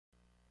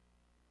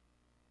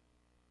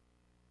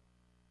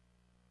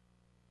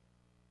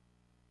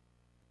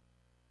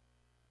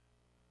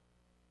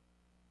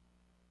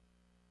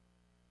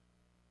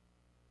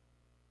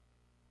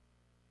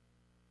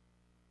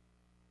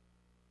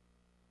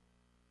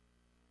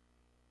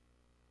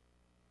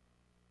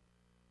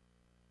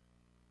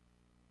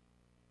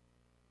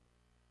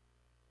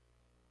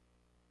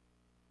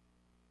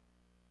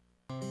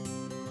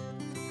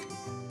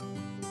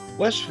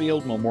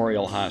Westfield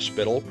Memorial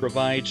Hospital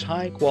provides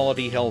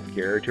high-quality health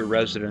care to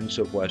residents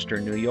of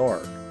Western New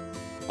York,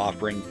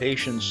 offering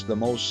patients the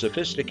most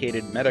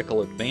sophisticated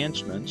medical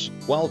advancements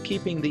while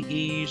keeping the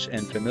ease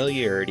and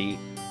familiarity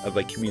of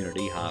a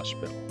community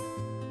hospital.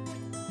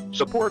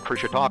 Support for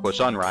Chautauqua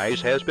Sunrise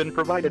has been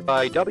provided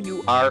by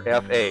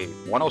WRFA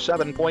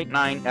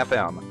 107.9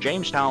 FM,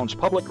 Jamestown's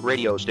public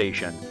radio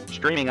station,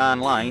 streaming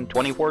online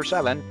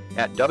 24/7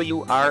 at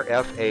WRFALP.com.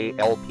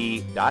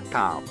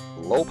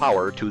 Low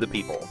power to the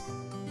people.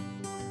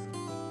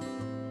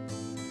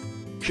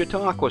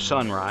 Chautauqua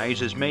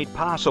Sunrise is made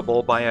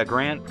possible by a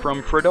grant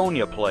from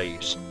Fredonia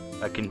Place,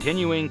 a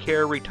continuing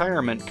care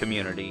retirement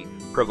community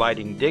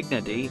providing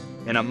dignity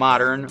in a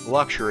modern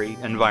luxury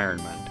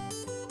environment.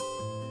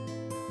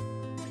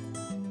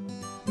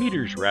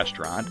 Meter's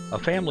Restaurant, a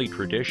family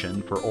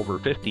tradition for over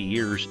 50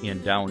 years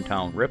in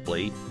downtown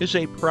Ripley, is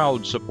a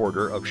proud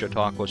supporter of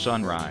Chautauqua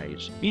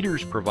Sunrise.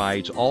 Meter's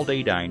provides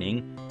all-day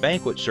dining,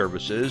 banquet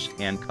services,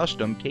 and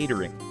custom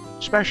catering,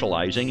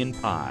 specializing in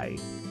pie.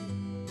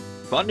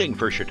 Funding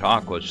for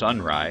Chautauqua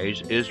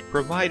Sunrise is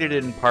provided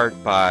in part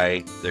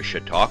by the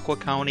Chautauqua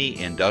County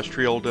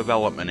Industrial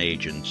Development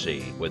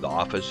Agency, with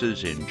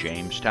offices in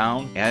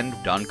Jamestown and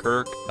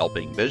Dunkirk,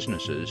 helping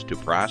businesses to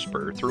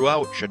prosper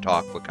throughout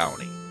Chautauqua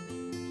County.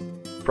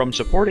 From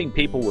supporting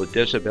people with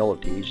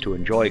disabilities to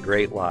enjoy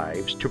great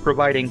lives, to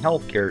providing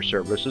health care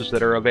services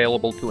that are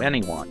available to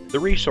anyone, the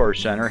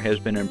Resource Center has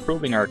been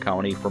improving our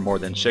county for more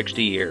than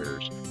 60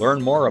 years.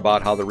 Learn more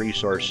about how the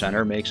Resource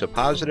Center makes a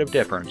positive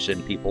difference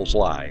in people's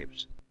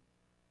lives.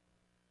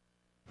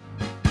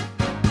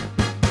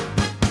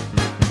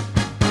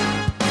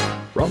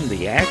 From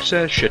the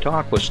Access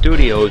Chautauqua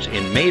Studios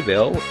in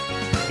Mayville,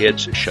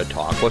 it's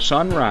Chautauqua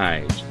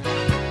Sunrise.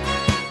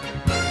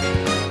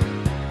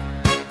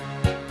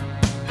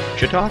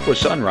 Chautauqua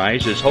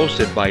Sunrise is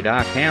hosted by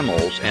Doc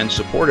Hamels and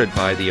supported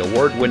by the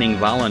award-winning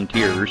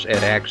volunteers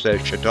at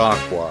Access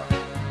Chautauqua.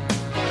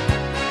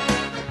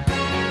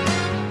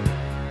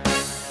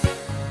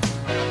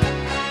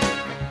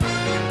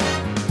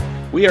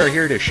 We are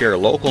here to share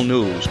local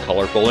news,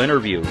 colorful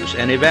interviews,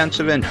 and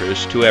events of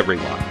interest to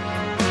everyone.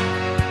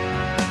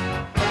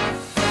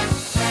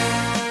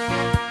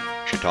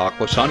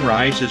 Chautauqua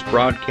Sunrise is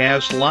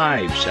broadcast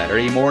live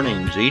Saturday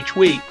mornings each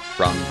week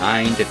from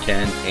 9 to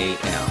 10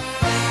 a.m.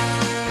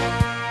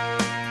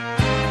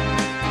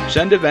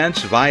 Send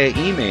events via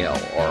email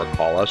or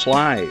call us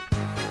live.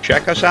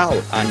 Check us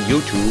out on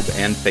YouTube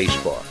and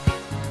Facebook.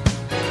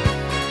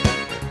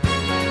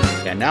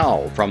 And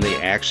now, from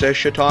the Access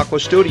Chautauqua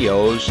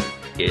Studios,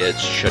 it's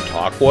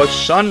Chautauqua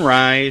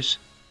Sunrise.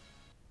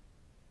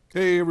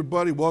 Hey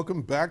everybody,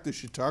 welcome back to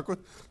Chautauqua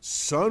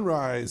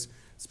Sunrise.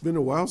 It's been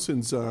a while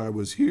since I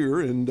was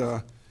here, and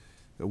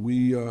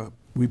we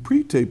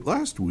pre-taped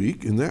last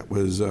week, and that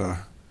was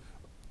a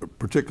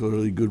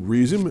particularly good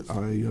reason.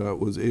 I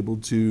was able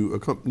to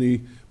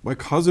accompany my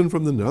cousin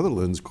from the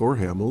Netherlands, Cor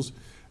Hamels,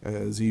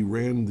 as he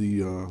ran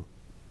the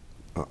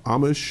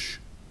Amish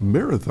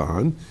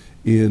Marathon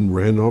in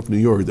Randolph, New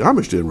York. The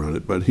Amish didn't run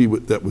it, but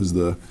that was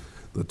the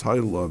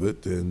title of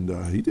it, and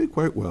he did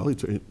quite well. He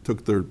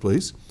took third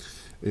place,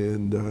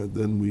 and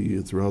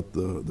then throughout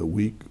the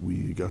week,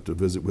 we got to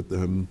visit with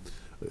them,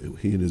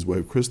 he and his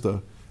wife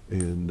Krista,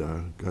 and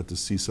got to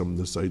see some of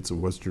the sights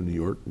of Western New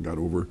York, and got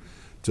over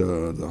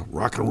to the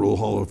Rock and Roll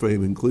Hall of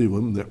Fame in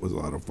Cleveland. That was a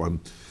lot of fun.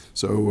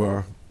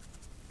 So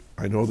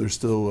I know they're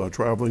still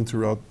traveling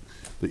throughout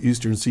the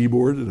Eastern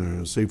Seaboard,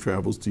 and safe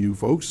travels to you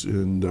folks.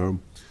 And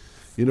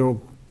you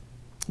know,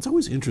 it's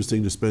always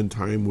interesting to spend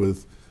time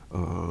with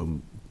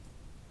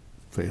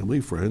family,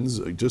 friends,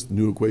 just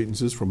new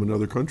acquaintances from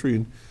another country,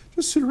 and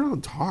just sit around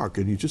and talk,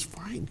 and you just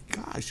find,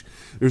 gosh,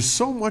 there's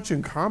so much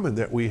in common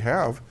that we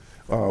have.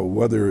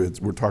 Whether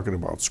we're talking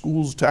about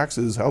schools,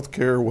 taxes,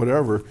 healthcare,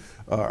 whatever,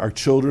 our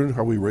children,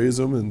 how we raise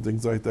them, and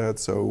things like that.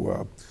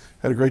 So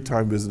had a great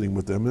time visiting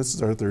with them. This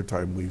is our third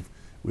time we've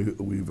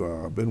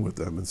been with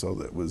them, and so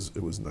it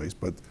was nice.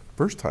 But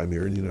first time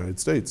here in the United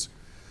States.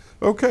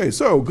 Okay,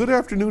 so good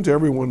afternoon to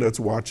everyone that's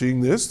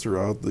watching this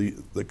throughout the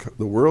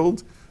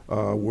world.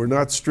 We're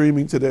not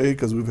streaming today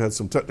because we've had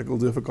some technical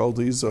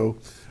difficulties, so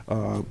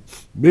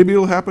maybe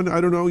it'll happen.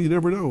 I don't know. You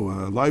never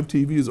know. Live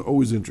TV is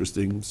always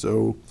interesting,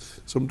 so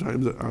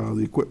sometimes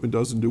the equipment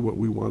doesn't do what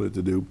we want it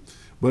to do.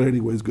 But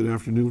anyways, good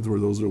afternoon for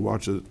those that are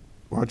watching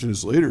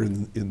us later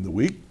in the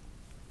week.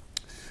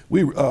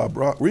 We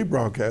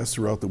rebroadcast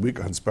throughout the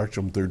week on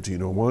Spectrum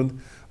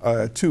 1301,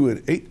 2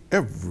 and 8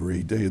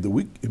 every day of the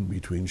week in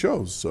between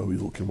shows, so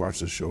you can watch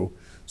the show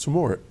some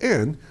more.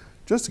 And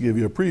just to give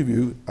you a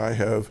preview, I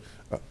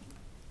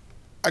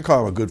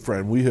call him a good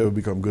friend. We have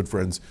become good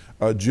friends.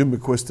 Jim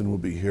McQuiston will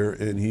be here,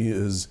 and he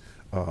is,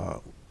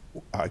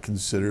 I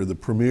consider, the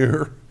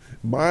premier,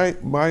 my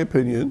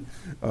opinion,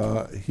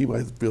 he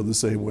might feel the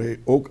same way,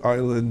 Oak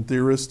Island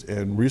theorist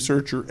and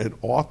researcher and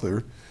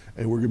author,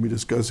 and we're going to be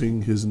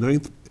discussing his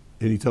 9th,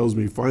 and he tells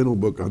me, final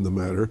book on the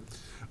matter.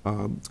 It's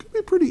going to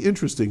be pretty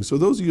interesting. So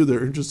those of you that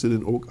are interested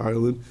in Oak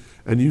Island,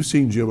 and you've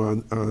seen Jim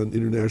on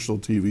international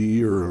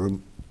TV or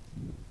on,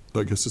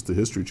 I guess it's the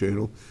History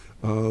Channel,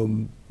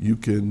 You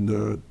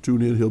can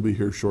tune in. He'll be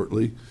here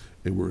shortly,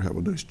 and we're going to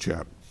have a nice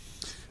chat.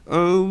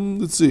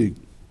 Let's see.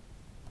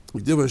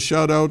 We give a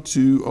shout out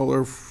to all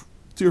our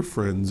dear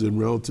friends and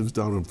relatives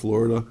down in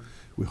Florida.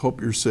 We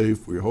hope you're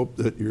safe. We hope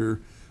that your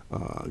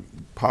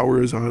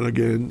power is on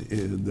again,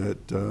 and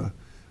that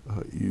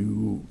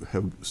you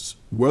have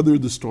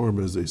weathered the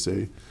storm, as they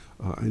say.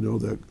 I know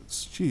that,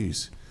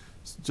 geez,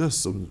 it's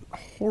just some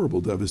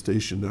horrible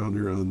devastation down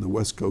there on the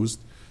West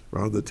Coast,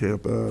 around the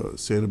Tampa,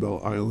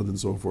 Sanibel Island, and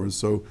so forth.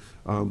 So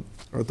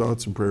our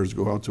thoughts and prayers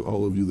go out to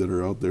all of you that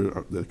are out there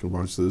that can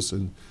watch this.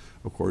 And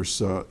of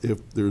course,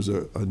 if there's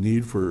a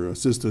need for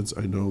assistance,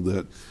 I know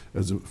that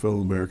as fellow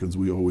Americans,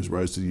 we always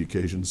rise to the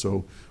occasion.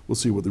 So we'll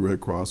see what the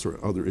Red Cross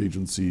or other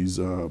agencies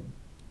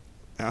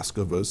ask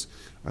of us.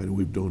 I know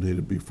we've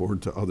donated before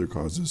to other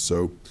causes.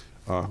 So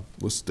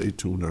let's stay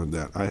tuned on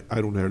that.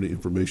 I don't have any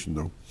information,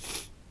 though.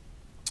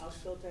 I'll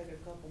still take a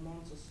couple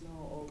months of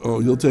snow over. Oh,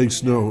 you'll take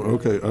snow.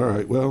 Okay, all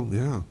right. Well,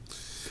 yeah.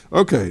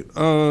 Okay.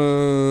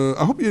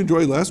 I hope you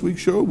enjoyed last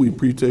week's show. We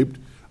pre-taped,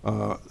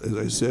 as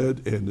I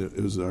said, and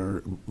it was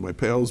my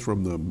pals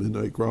from the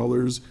Midnight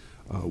Crawlers.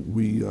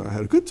 We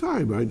had a good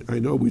time. I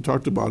know we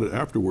talked about it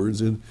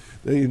afterwards, and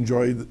they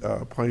enjoyed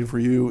playing for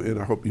you, and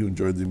I hope you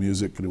enjoyed the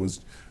music, and it was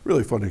a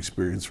really fun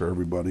experience for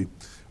everybody.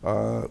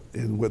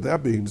 And with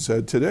that being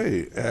said,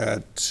 today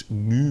at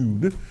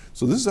noon,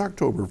 so this is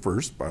October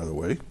 1st, by the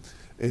way,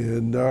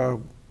 and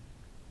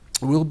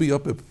we'll be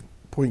up at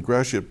Point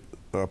Gratiot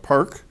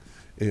Park,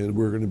 and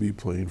we're going to be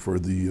playing for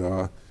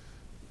the,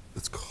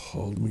 it's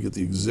called, let me get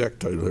the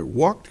exact title here,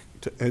 Walk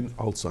to End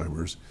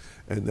Alzheimer's,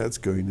 and that's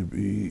going to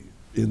be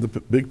in the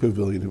big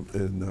pavilion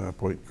in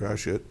Point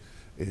Gratiot,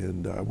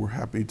 and we're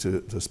happy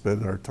to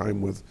spend our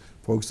time with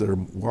folks that are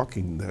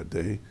walking that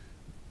day,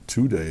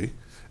 today.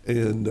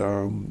 And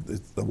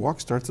the walk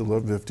starts at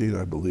 11:15,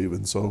 I believe,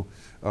 and so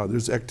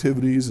there's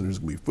activities, and there's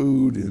going to be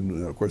food,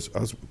 and of course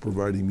us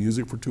providing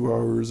music for 2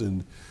 hours,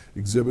 and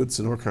exhibits,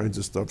 and all kinds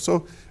of stuff.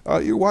 So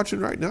you're watching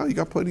right now, you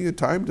got plenty of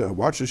time to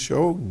watch the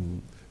show,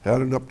 and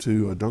head on up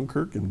to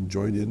Dunkirk and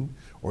join in,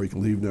 or you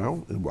can leave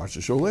now and watch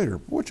the show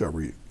later,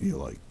 whichever you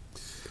like.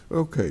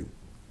 Okay,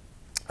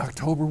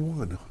 October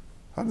 1,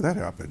 how did that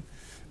happen?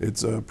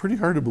 It's pretty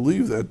hard to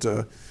believe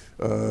that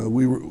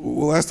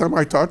last time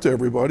I talked to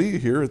everybody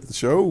here at the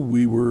show,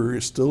 we were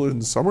still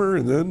in summer,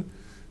 and then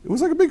it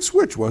was like a big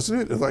switch,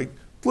 wasn't it? It was like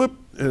flip,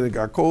 and it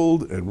got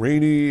cold and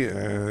rainy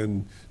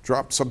and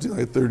dropped something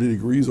like 30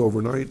 degrees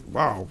overnight.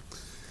 Wow.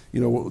 You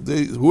know,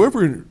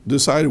 whoever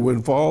decided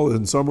when fall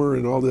and summer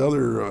and all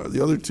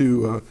the other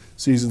two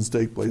seasons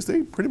take place,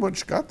 they pretty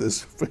much got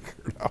this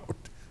figured out.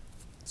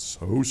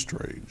 So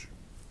strange.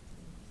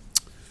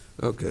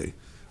 Okay.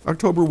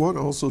 October 1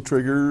 also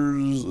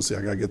triggers, let's see,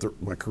 I gotta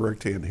get my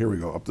correct hand. Here we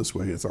go, up this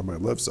way, it's on my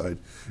left side.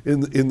 In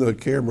the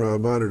camera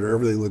monitor,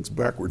 everything looks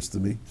backwards to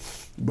me.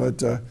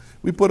 But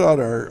we put out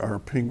our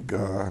pink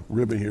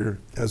ribbon here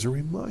as a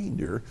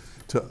reminder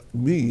to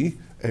me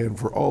and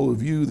for all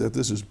of you that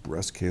this is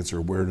Breast Cancer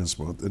Awareness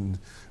Month. And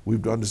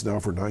we've done this now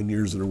for 9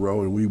 years in a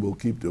row, and we will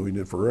keep doing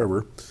it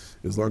forever,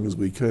 as long as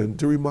we can,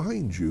 to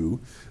remind you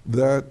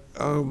that,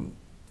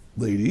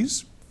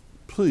 ladies,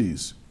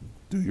 please,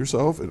 do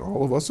yourself and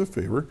all of us a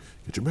favor,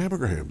 get your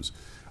mammograms.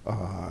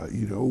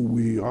 You know,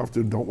 we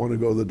often don't want to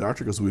go to the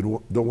doctor because we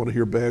don't want to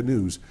hear bad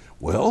news.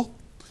 Well,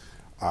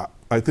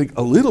 I think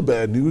a little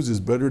bad news is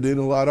better than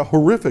a lot of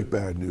horrific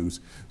bad news.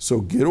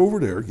 So get over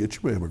there,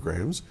 get your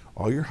mammograms.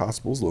 All your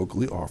hospitals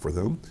locally offer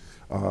them.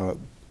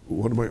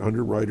 One of my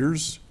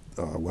underwriters,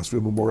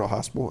 Westfield Memorial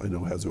Hospital, I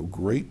know has a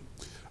great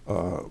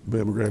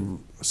mammogram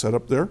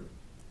setup there.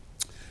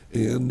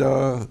 And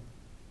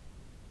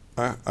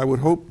I would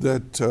hope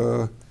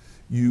that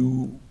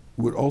you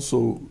would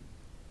also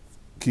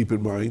keep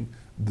in mind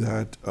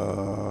that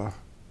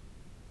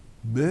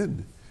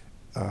men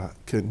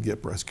can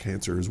get breast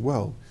cancer as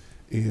well.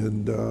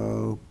 And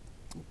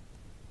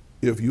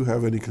if you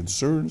have any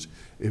concerns,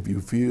 if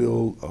you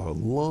feel a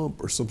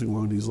lump or something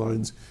along these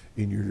lines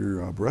in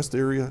your breast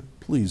area,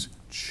 please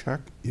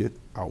check it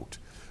out.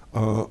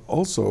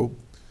 Also,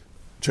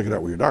 check it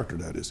out with your doctor,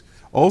 that is.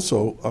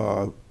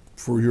 Also,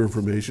 for your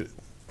information,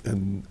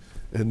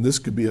 and this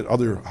could be at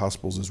other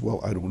hospitals as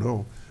well, I don't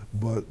know,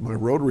 but my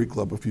Rotary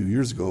Club a few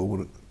years ago,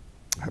 when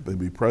I happened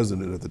to be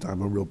president at the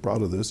time, I'm real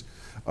proud of this,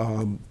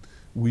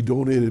 we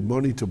donated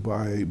money to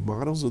buy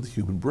models of the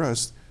human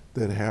breast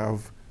that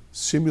have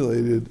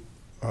simulated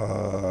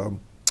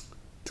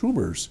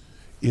tumors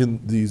in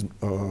these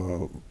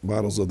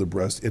models of the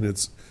breast, and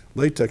it's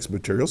latex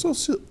material, so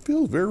it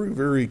feels very,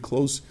 very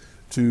close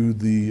to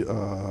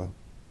the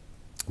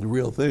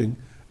real thing.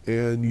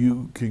 And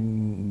you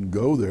can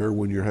go there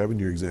when you're having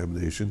your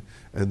examination,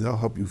 and they'll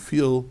help you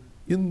feel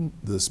in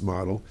this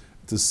model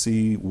to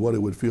see what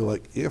it would feel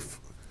like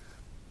if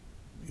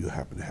you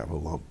happen to have a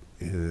lump.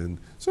 And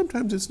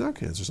sometimes it's not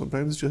cancer,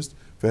 sometimes it's just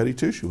fatty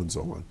tissue and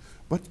so on.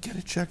 But get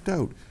it checked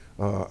out.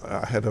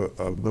 I had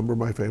a member of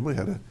my family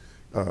had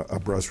a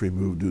breast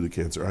removed due to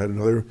cancer. I had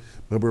another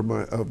member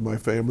of my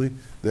family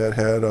that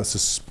had a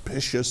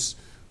suspicious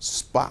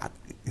spot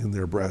in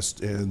their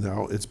breast, and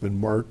now it's been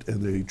marked,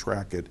 and they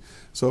track it.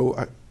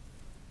 So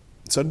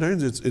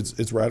sometimes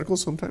it's radical,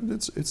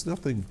 sometimes it's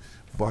nothing.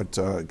 But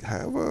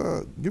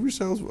give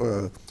yourselves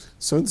a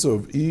sense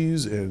of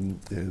ease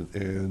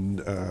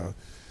and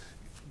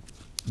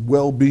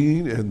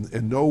well-being,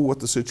 and know what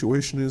the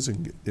situation is,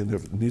 and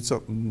if it needs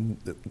something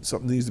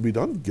needs to be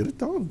done, get it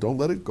done. Don't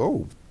let it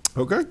go.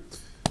 Okay?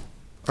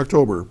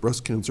 October,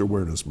 Breast Cancer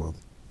Awareness Month.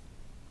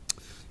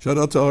 Shout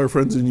out to all our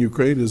friends in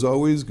Ukraine as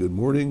always. Good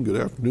morning, good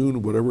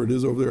afternoon, whatever it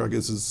is over there. I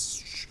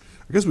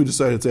guess we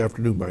decided it's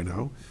afternoon by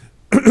now.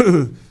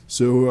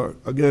 So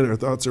again, our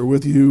thoughts are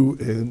with you,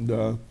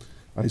 and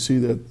I see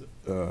that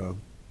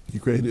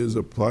Ukraine has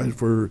applied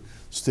for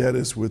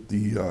status with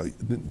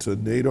to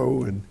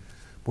NATO, and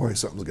boy,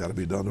 something's got to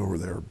be done over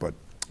there, but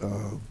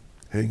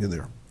hang in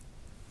there.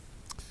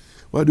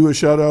 Well, I do a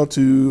shout out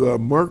to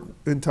Mark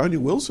and Tanya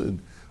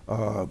Wilson.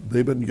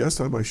 They've been guests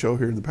on my show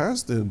here in the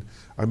past, and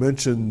I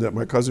mentioned that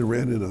my cousin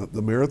ran in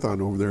the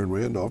marathon over there in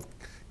Randolph.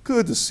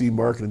 Good to see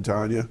Mark and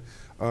Tanya.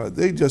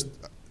 They just,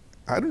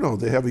 I don't know,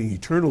 they have an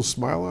eternal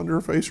smile on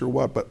their face or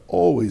what, but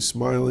always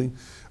smiling.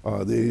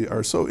 They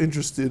are so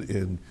interested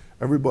in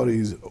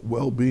everybody's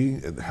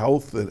well-being and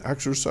health and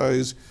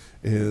exercise,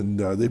 and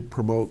they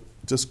promote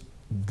just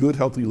good,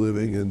 healthy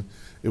living, and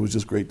it was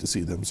just great to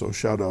see them, so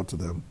shout out to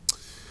them.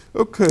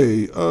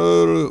 Okay,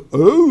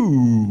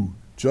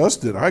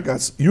 Justin,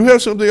 you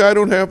have something I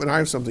don't have, and I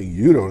have something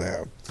you don't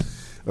have.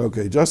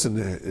 Okay, Justin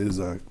is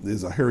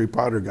a Harry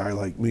Potter guy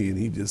like me, and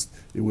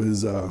it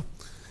was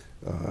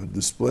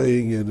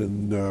displaying it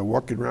and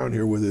walking around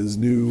here with his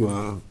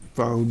new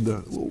found,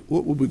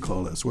 what would we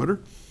call that, sweater?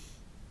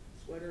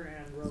 Sweater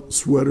and robes.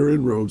 Sweater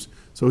and robes.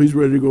 So he's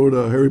ready to go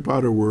to Harry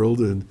Potter World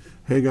and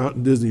hang out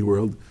in Disney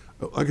World.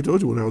 Like I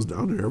told you, when I was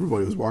down there,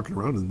 everybody was walking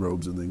around in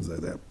robes and things like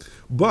that.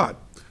 But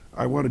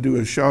I want to do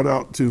a shout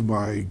out to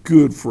my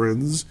good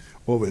friends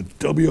over at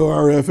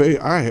WRFA.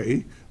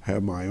 I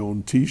have my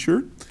own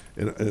t-shirt,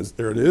 and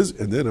there it is.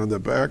 And then on the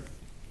back,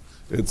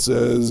 it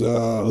says,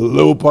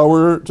 low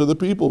power to the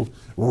people.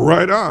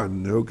 Right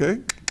on, okay?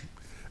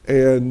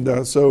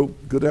 And so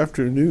good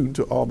afternoon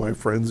to all my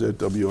friends at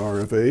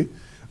WRFA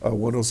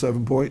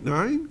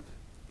 107.9,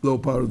 low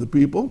power to the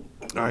people.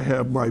 I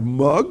have my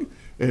mug,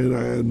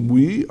 and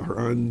we are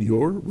on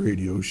your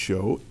radio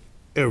show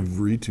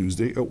every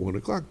Tuesday at 1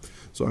 o'clock.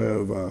 So I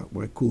have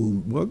my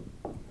cool mug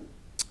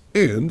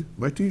and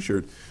my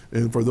t-shirt.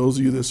 And for those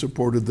of you that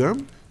supported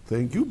them,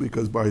 thank you,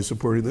 because by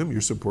supporting them,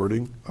 you're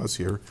supporting us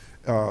here,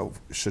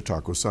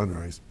 Chautauqua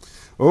Sunrise.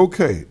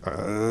 Okay,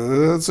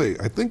 let's see.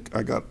 I think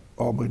I got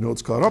all my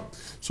notes caught up.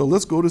 So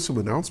let's go to some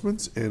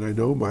announcements. And I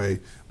know my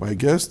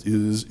guest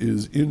is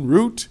en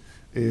route,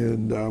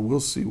 and we'll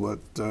see what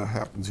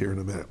happens here in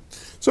a minute.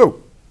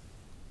 So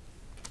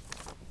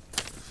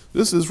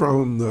this is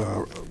from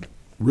the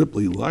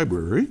Ripley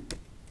Library,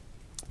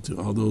 to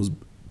all those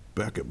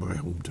back at my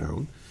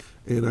hometown.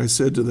 And I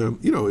said to them,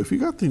 you know, if you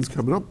got things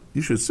coming up,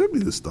 you should send me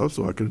this stuff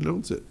so I can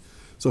announce it.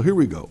 So here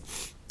we go.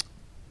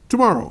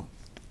 Tomorrow,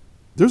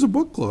 there's a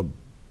book club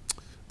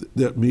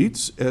that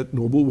meets at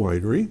Noble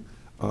Winery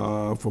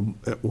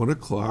at 1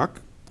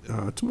 o'clock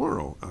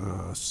tomorrow,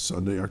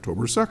 Sunday,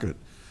 October 2nd.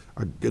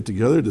 I get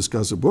together,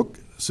 discuss a book,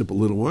 sip a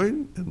little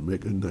wine, and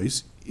make a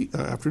nice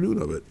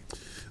afternoon of it.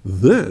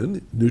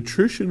 Then,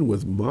 Nutrition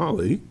with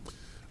Molly.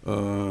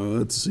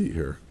 Let's see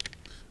here.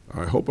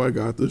 I hope I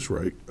got this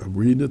right. I'm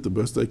reading it the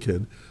best I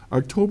can.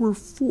 October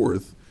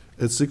 4th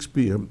at 6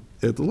 p.m.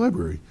 at the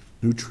library.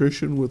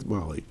 Nutrition with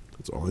Molly.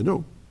 That's all I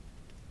know.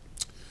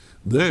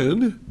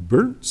 Then,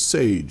 Burnt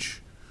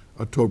Sage.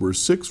 October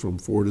 6th from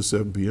 4 to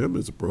 7 p.m.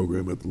 is a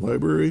program at the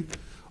library.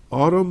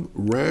 Autumn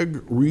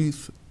Rag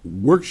Wreath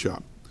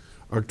Workshop.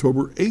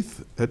 October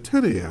 8th at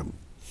 10 a.m.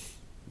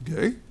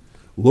 Okay.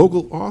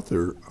 Local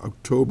author,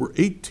 October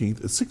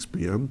 18th at 6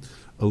 p.m.,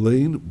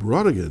 Elaine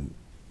Brodigan.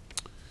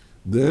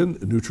 Then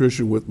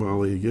Nutrition with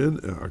Molly again,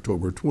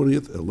 October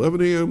 20th at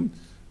 11 a.m.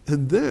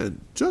 And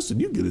then, Justin,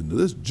 you get into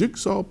this,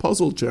 Jigsaw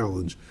Puzzle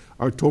Challenge,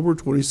 October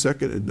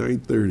 22nd at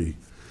 9:30.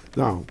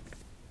 Now,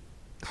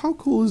 how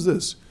cool is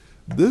this?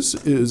 This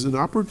is an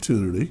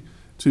opportunity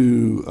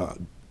to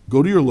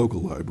go to your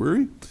local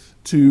library,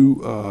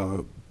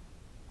 to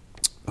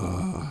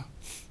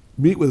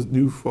meet with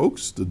new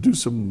folks, to do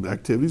some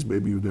activities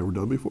maybe you've never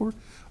done before,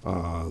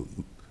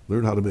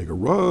 learn how to make a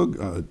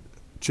rug,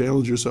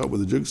 challenge yourself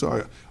with a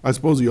jigsaw. I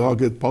suppose you all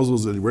get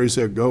puzzles and ready,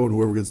 set, go, and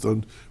whoever gets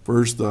done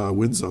first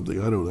wins something.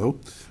 I don't know.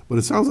 But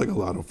it sounds like a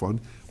lot of fun.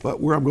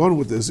 But where I'm going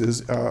with this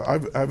is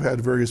I've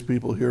had various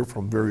people here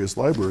from various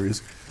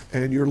libraries,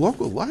 and your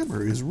local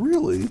library is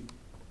really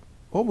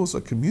almost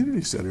a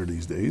community center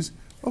these days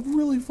of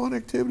really fun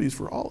activities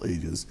for all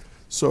ages.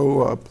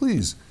 So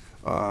please,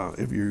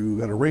 if you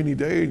got a rainy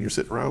day and you're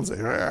sitting around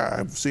saying,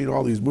 I've seen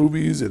all these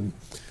movies and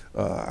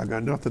I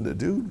got nothing to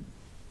do,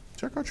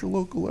 check out your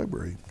local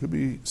library. Could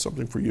be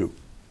something for you.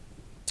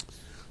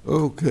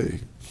 Okay,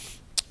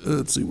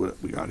 let's see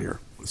what we got here.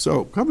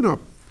 So coming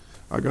up,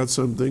 I got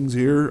some things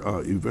here,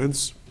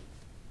 events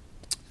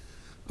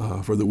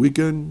for the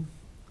weekend,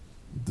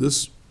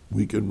 this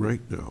weekend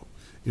right now.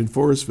 In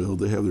Forestville,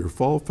 they have their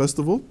fall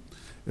festival,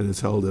 and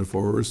it's held at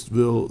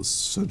Forestville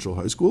Central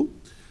High School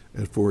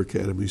at 4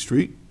 Academy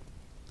Street.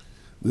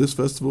 This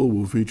festival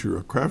will feature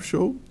a craft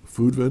show,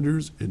 food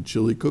vendors, and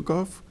chili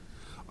cook-off.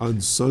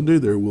 On Sunday,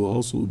 there will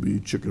also be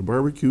chicken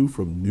barbecue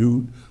from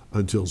noon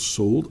until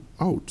sold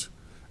out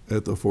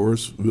at the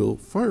Forestville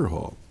Fire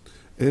Hall,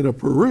 and a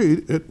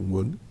parade at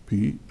 1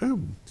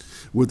 p.m.,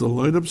 with the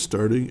lineup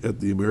starting at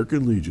the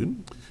American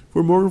Legion.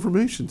 For more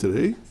information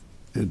today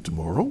and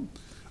tomorrow,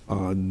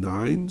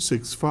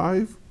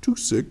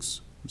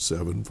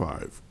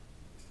 965-2675.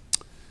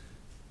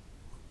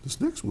 This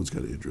next one's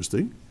kind of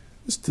interesting.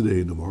 It's today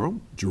and tomorrow.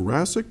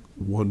 Jurassic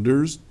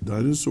Wonders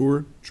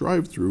Dinosaur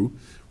Drive-Thru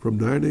from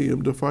 9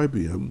 a.m. to 5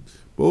 p.m.,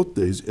 both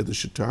days at the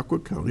Chautauqua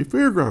County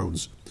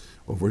Fairgrounds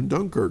over in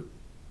Dunkirk.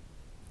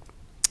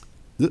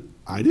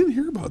 I didn't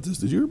hear about this.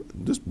 Did you?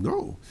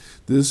 No.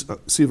 This,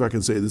 see if I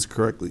can say this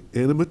correctly.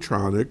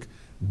 Animatronic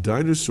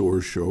Dinosaur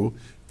Show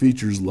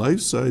features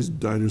life-size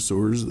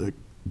dinosaurs that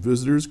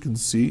visitors can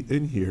see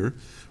and hear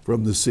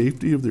from the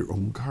safety of their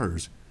own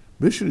cars.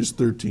 Admission is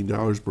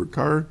 $13 per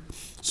car,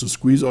 so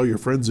squeeze all your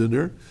friends in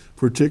there.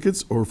 For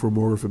tickets or for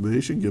more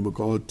information, give them a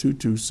call at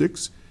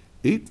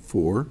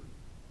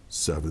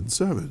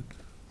 226-8477.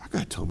 I got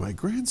to tell my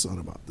grandson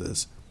about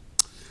this.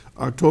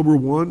 October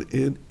 1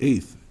 and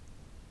 8th,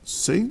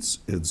 Saints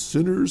and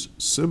Sinners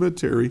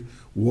Cemetery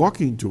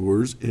walking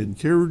tours and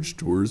carriage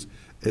tours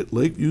at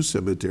Lakeview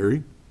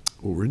Cemetery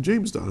over in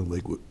Jamestown,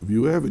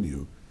 Lakeview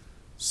Avenue.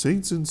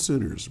 Saints and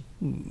Sinners.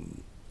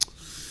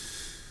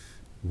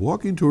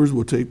 Walking tours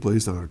will take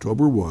place on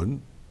October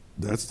 1,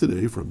 that's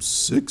today, from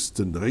 6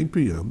 to 9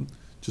 p.m.,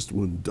 just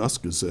when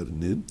dusk is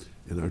setting in,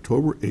 and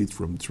October 8th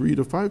from 3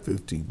 to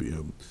 5:15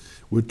 p.m.,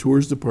 with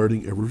tours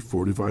departing every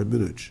 45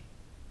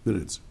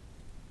 minutes.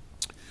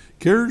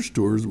 Carriage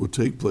tours will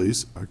take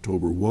place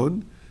October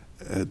 1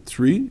 at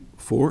 3,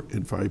 4,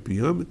 and 5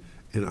 p.m.,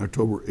 and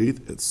October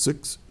 8th at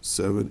 6,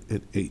 7,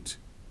 and 8.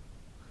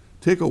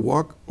 Take a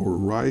walk or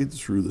ride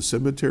through the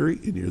cemetery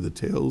and hear the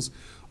tales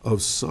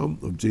of some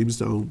of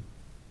Jamestown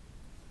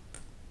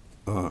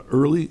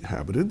early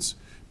inhabitants.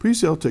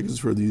 Pre-sale tickets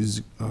for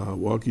these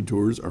walking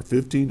tours are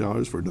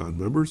 $15 for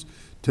non-members,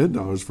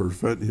 $10 for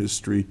Fenton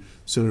History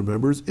Center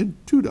members, and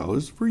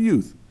 $2 for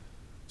youth.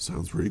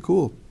 Sounds pretty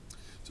cool.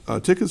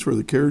 Tickets for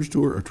the carriage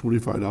tour are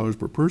 $25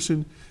 per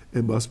person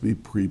and must be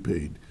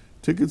prepaid.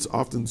 Tickets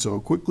often sell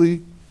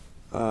quickly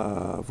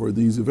for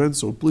these events,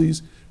 so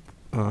please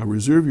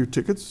reserve your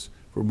tickets.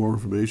 For more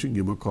information,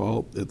 give them a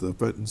call at the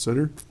Fenton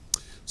Center,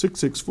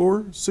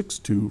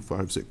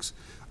 664-6256.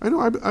 I know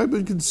I've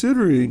been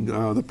considering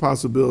the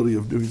possibility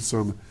of doing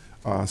some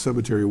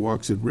cemetery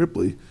walks in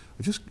Ripley.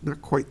 I'm just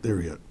not quite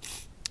there yet.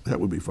 That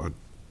would be fun.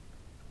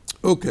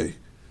 Okay.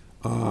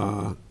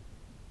 Our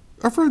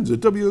friends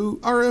at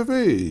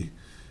WRFA,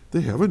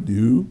 they have a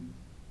new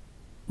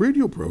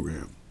radio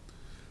program.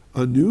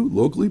 A new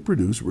locally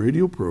produced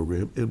radio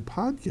program and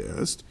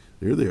podcast.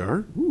 There they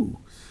are.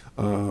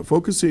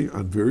 Focusing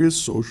on various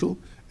social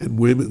and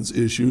women's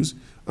issues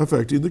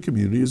affecting the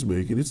community is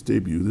making its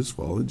debut this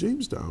fall in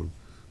Jamestown.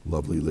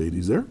 Lovely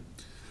ladies there.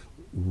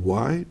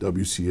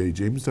 YWCA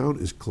Jamestown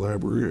is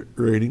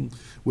collaborating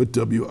with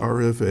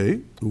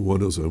WRFA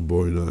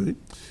 107.9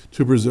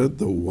 to present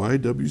the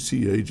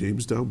YWCA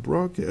Jamestown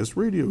Broadcast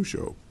Radio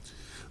Show.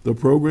 The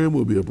program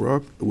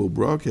will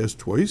broadcast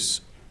twice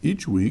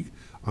each week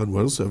on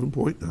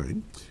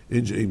 107.9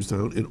 in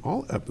Jamestown, and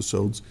all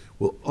episodes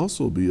will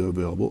also be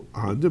available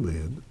on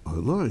demand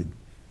online.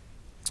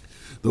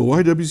 The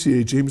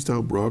YWCA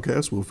Jamestown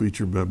broadcast will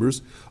feature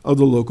members of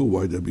the local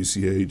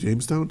YWCA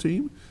Jamestown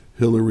team: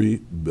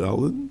 Hillary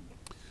Bellin,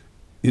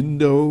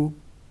 Indo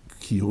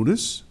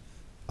Kionis,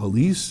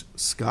 Elise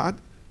Scott,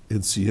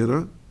 and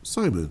Sienna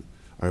Simon.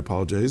 I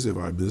apologize if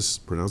I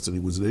mispronounced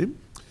anyone's name.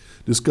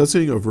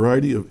 Discussing a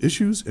variety of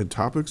issues and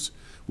topics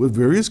with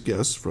various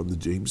guests from the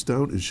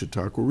Jamestown and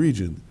Chautauqua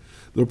region.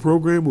 The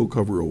program will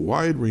cover a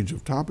wide range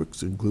of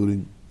topics,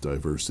 including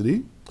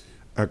diversity,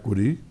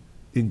 equity,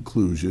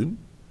 inclusion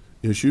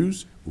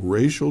issues,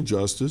 racial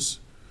justice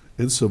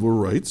and civil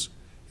rights,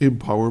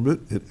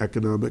 empowerment and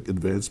economic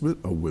advancement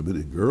of women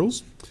and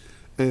girls,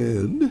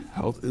 and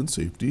health and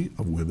safety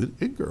of women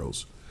and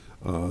girls.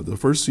 The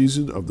first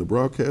season of the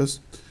broadcast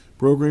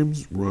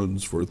programs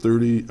runs for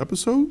 30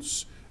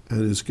 episodes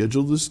and is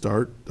scheduled to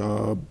start,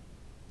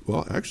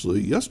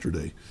 actually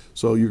yesterday.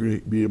 So you're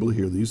going to be able to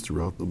hear these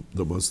throughout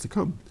the months to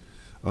come.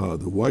 The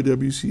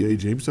YWCA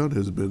Jamestown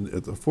has been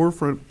at the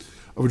forefront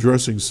of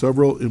addressing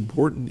several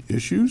important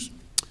issues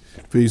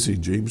facing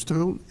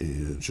Jamestown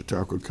and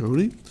Chautauqua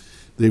County.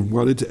 They've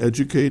wanted to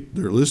educate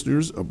their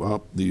listeners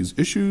about these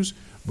issues,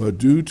 but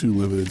due to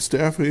limited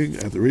staffing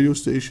at the radio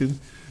station,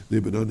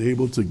 they've been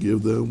unable to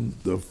give them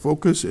the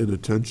focus and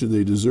attention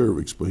they deserve,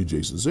 explained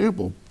Jason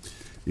Sample,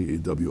 the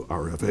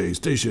WRFA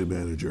station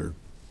manager.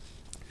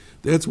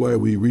 That's why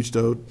they reached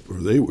out to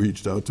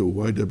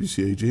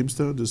YWCA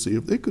Jamestown to see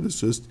if they could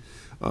assist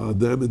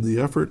them in the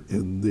effort,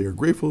 and they are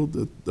grateful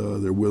that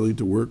they're willing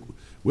to work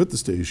with the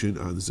station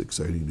on this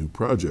exciting new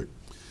project.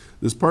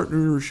 This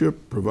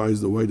partnership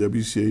provides the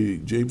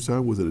YWCA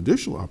Jamestown with an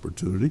additional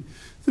opportunity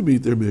to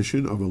meet their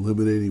mission of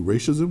eliminating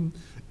racism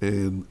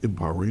and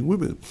empowering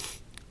women.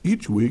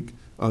 Each week,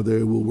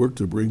 they will work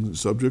to bring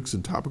subjects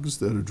and topics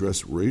that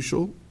address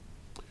racial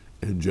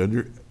and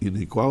gender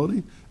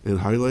inequality and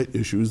highlight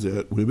issues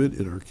that women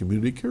in our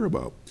community care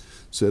about,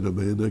 said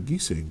Amanda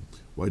Giesing,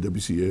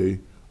 YWCA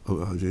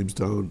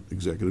Jamestown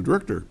Executive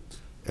Director,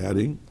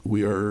 adding,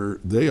 we are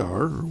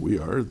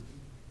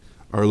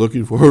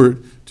looking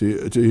forward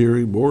to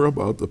hearing more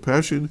about the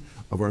passion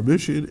of our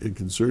mission and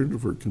concern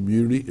for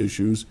community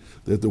issues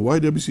that the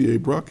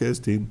YWCA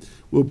broadcast team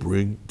will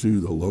bring to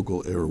the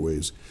local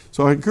airways.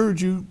 So I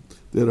encourage you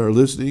that are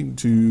listening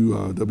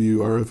to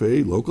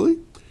WRFA locally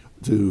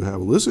to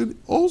have a listen.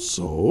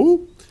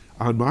 Also,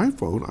 on my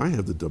phone, I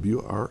have the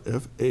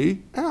WRFA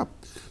app,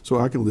 so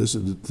I can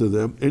listen to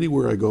them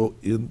anywhere I go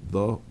in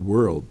the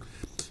world.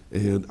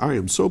 And I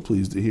am so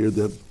pleased to hear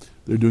that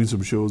they're doing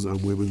some shows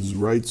on women's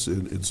rights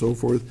and so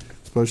forth,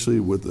 especially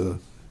with the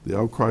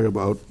outcry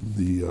about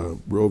the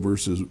Roe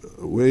versus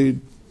Wade,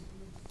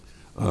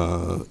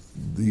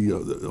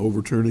 the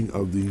overturning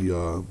of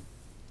the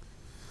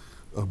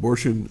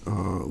abortion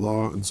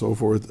law and so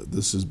forth.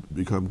 This has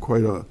become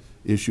quite a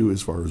issue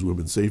as far as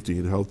women's safety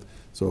and health.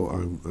 So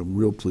I'm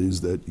real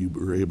pleased that you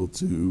were able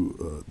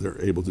to,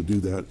 they're able to do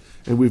that.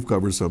 And we've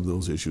covered some of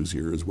those issues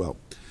here as well.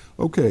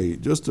 Okay,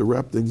 just to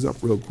wrap things up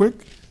real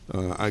quick,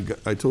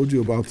 I told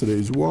you about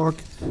today's walk.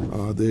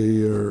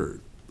 They are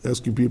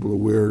asking people to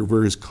wear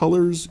various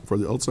colors for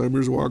the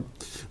Alzheimer's walk.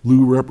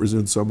 Blue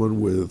represents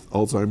someone with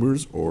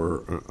Alzheimer's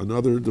or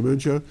another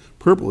dementia.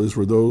 Purple is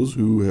for those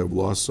who have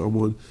lost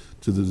someone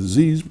to the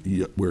disease.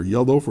 Wear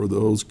yellow for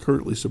those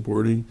currently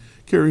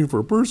caring for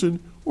a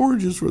person.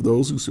 Orange is for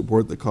those who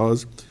support the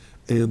cause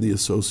and the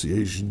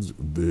association's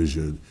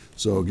vision.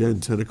 So again,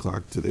 10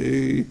 o'clock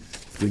today,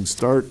 things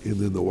start, and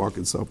then the walk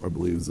itself, I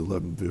believe, is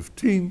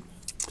 11:15.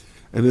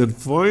 And then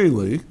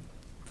finally,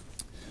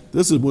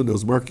 this is one of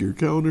those, mark your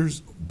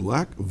calendars,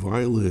 Black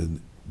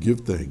Violin,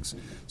 Give Thanks,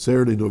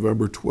 Saturday,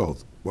 November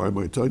 12th. Why am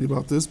I telling you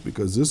about this?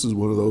 Because this is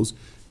one of those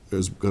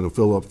that's going to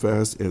fill up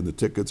fast, and the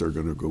tickets are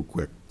going to go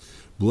quick.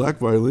 Black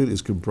Violin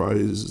is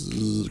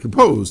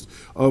composed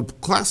of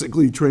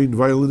classically trained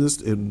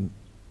violinist and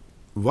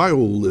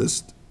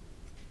violist,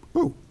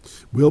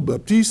 Will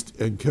Baptiste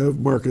and Kev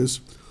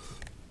Marcus,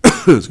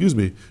 excuse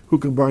me, who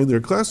combine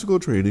their classical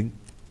training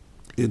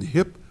in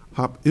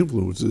hip-hop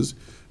influences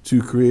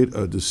to create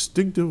a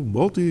distinctive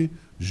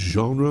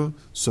multi-genre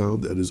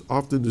sound that is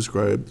often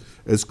described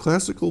as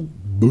classical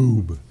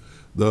boom.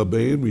 The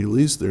band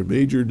released their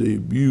major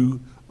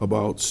debut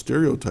about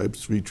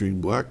stereotypes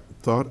featuring black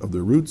thought of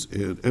their roots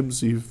and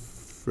MC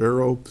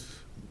Pharoah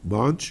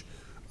Monch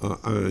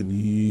on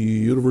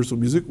Universal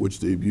Music, which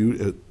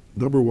debuted at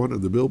 #1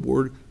 on the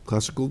Billboard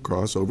Classical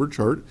Crossover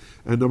chart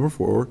and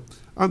 #4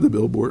 on the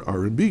Billboard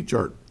R&B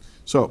chart.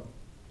 So,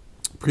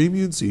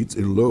 premium seats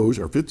in loge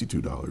are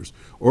 $52,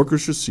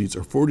 orchestra seats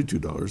are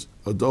 $42,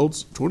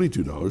 adults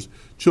 $22,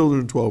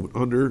 children 12 and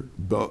under,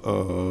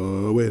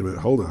 wait a minute,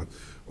 hold on.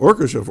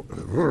 Orchestra,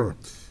 all right,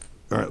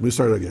 let me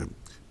start again.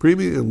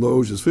 Premium and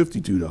loge is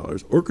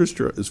 $52,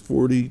 orchestra is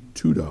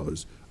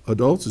 $42,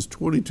 adults is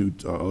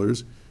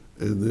 $22,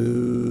 and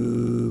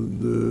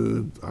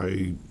then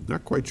I'm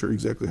not quite sure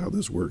exactly how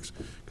this works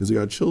because they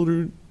got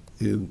children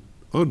in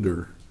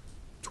under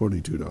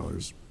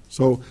 $22.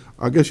 So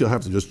I guess you'll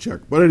have to just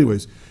check. But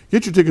anyways,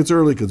 get your tickets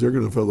early because they're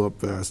going to fill up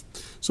fast.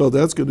 So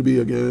that's going to be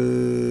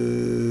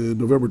again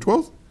November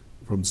 12th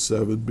from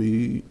 7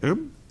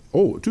 p.m.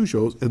 Oh, 2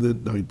 shows, and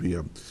then 9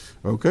 p.m.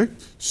 Okay,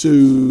 so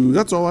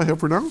that's all I have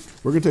for now.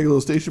 We're going to take a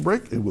little station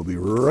break, and we'll be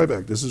right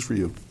back. This is for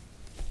you.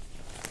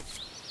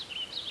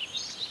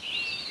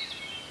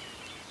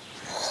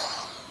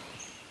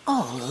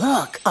 Oh,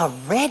 look, a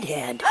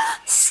redhead.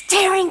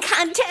 Staring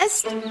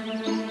contest.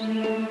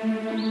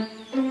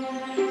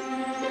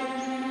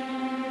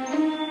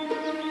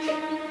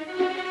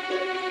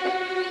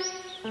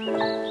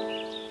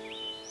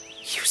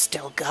 You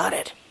still got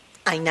it.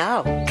 I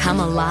know. Come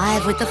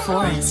alive with the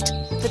forest.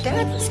 The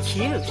dad was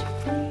cute.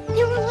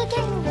 You were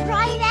looking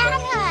right at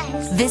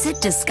us. Visit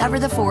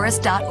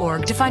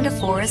discovertheforest.org to find a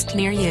forest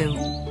near you.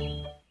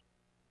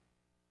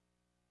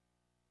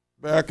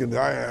 Back, and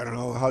I don't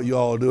know how you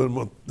all are doing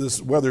with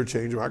this weather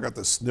change. I got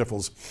the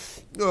sniffles.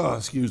 Oh,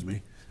 excuse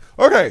me.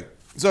 Okay,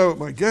 so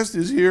my guest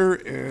is here,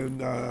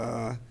 and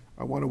I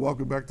want to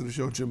welcome back to the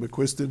show Jim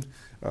McQuiston.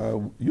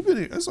 You've been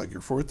here, that's like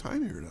your 4th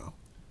time here now.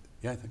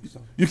 Yeah, I think so.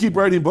 You keep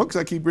writing books,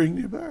 I keep bringing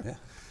you back. Yeah.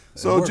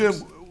 So Jim,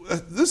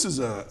 this is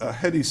a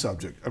heady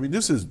subject. I mean,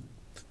 this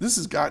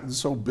has gotten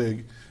so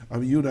big. I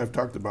mean, you and I have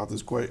talked about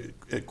this quite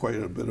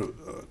a bit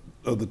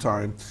of the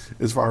time,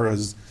 as far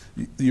as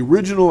the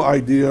original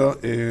idea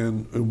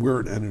and where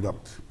it ended up.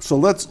 So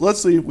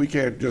let's see if we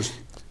can't just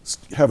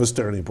have a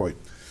starting point.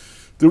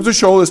 There was a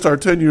show that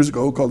started 10 years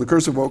ago called The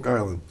Curse of Oak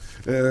Island.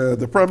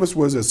 The premise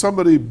was that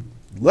somebody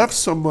left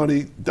some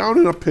money down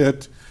in a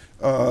pit,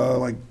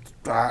 like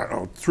I don't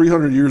know,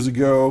 300 years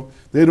ago.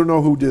 They don't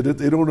know who did it.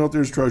 They don't know if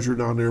there's treasure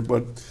down there,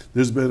 but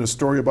there's been a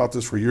story about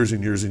this for years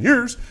and years and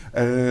years.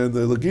 And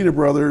the Lagina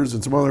brothers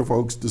and some other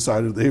folks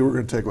decided they were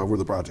going to take over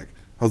the project.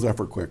 How's that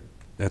for quick?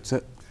 That's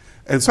it.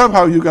 And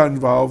somehow you got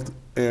involved,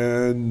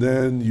 and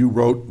then you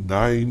wrote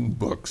 9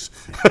 books.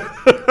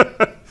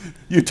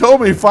 You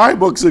told me 5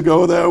 books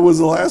ago that was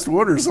the last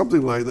one or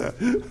something like that.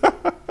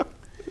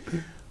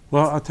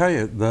 Well, I'll tell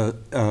you,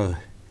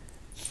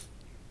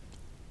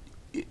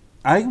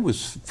 I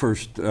was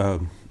first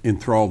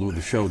enthralled with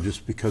the show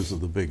just because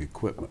of the big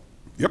equipment.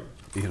 Yep.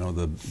 You know,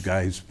 the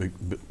guys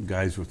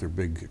with their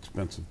big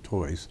expensive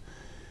toys.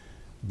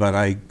 But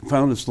I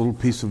found this little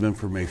piece of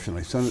information.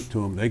 I sent it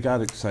to them. They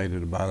got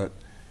excited about it.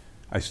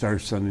 I started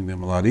sending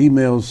them a lot of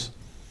emails.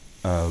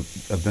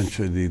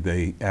 Eventually,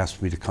 they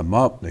asked me to come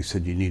up. They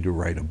said, you need to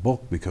write a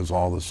book because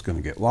all this is going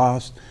to get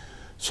lost.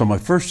 So my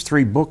first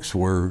 3 books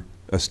were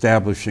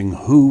establishing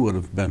who would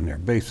have been there,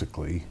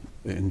 basically,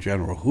 in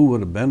general, who would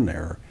have been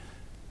there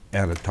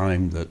at a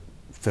time that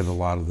fit a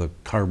lot of the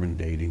carbon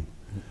dating,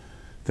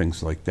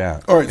 things like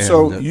that. All right,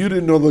 so you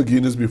didn't know the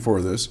Laginas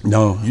before this.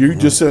 No. You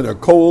just sent a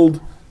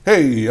cold,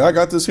 hey, I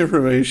got this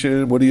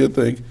information, what do you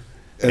think?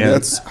 And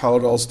that's how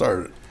it all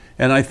started.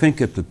 And I think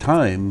at the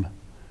time,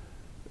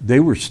 they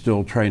were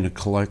still trying to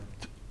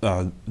collect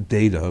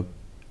data,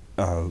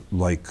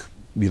 like,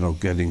 you know,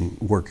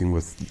 working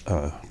with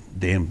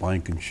Dan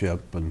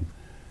Blankenship and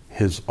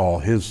all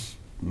his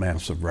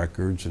massive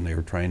records, and they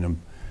were trying to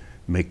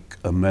make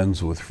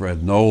amends with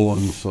Fred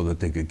Nolan so that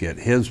they could get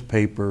his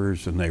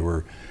papers, and there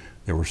were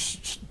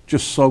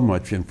just so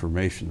much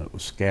information that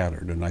was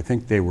scattered, and I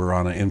think they were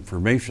on an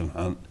information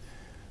hunt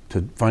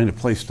to find a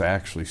place to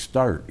actually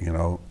start, you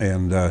know,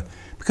 and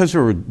because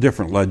there were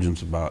different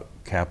legends about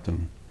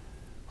Captain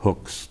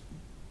Hook's,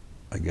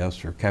 I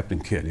guess, or Captain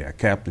Kidd, yeah,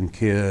 Captain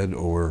Kidd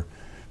or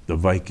the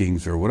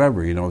Vikings or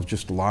whatever, you know, it's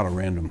just a lot of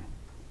random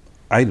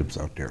items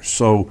out there.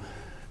 So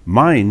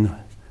my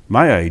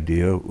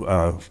idea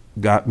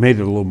made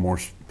it a little more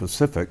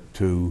specific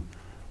to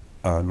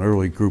an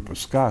early group of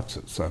Scots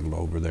that settled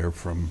over there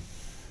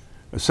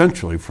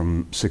essentially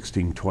from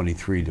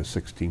 1623 to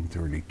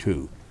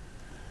 1632.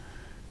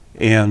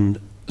 And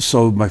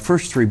so my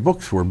first 3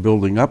 books were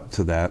building up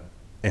to that,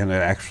 and I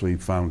actually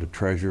found a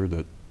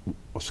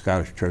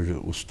Scottish treasure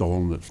that was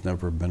stolen that's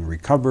never been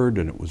recovered,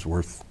 and it was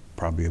worth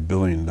probably $1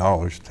 billion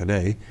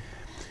today.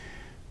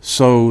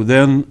 So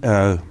then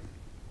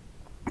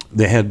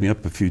they had me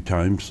up a few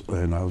times,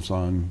 and I was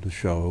on the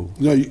show.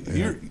 No,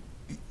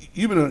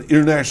 you've been on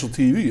international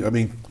TV. I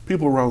mean,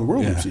 people around the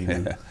world have seen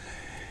you.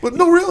 But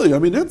no, really, I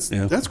mean,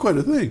 that's quite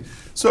a thing.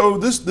 So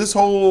this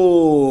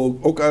whole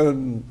Oak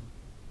Island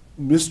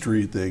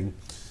mystery thing,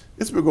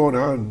 it's been going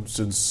on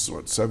since,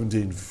 what,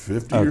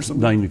 1750 or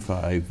something?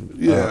 95.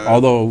 Yeah.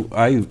 Although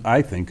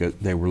I think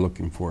they were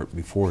looking for it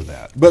before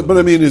that. But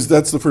I mean,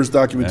 that's the first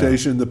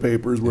documentation in the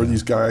papers where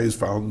these guys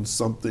found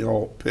something,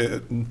 all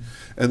pit, and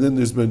then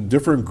there's been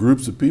different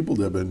groups of people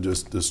that have been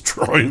just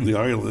destroying the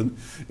island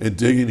and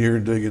digging here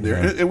and digging there,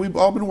 and we've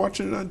all been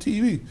watching it on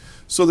TV.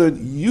 So then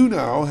you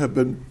now have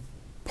been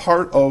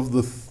part of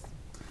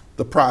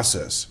the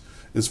process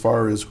as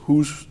far as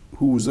who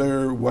was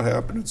there, what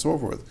happened, and so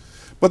forth.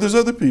 But there's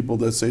other people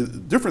that say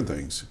different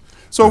things.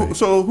 So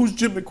so who's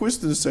Jim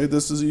McQuiston to say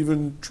this is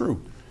even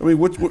true? I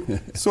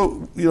mean,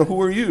 so, you know,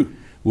 who are you?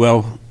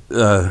 Well,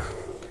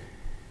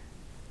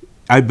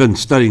 I've been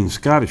studying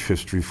Scottish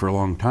history for a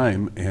long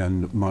time,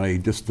 and my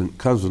distant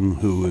cousin,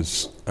 who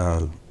is,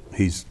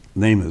 his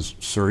name is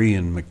Sir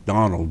Ian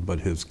MacDonald, but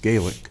his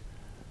Gaelic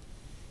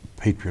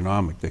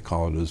patronymic, they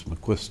call it, is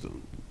McQuiston,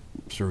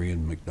 Sir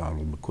Ian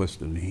MacDonald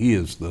McQuiston. He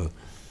is the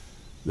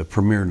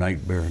premier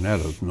Knight Baronet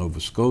of Nova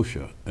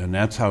Scotia, and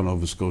that's how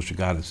Nova Scotia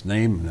got its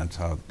name, and that's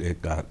how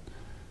it got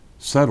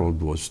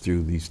settled, was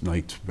through these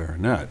Knights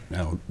Baronet.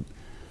 Now,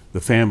 the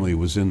family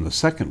was in the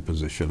second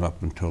position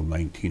up until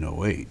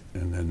 1908,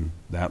 and then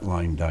that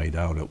line died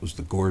out. It was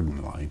the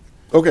Gordon line.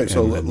 Okay,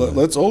 so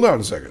let's hold on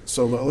a second.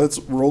 So let's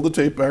roll the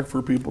tape back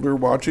for people that are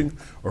watching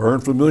or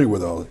aren't familiar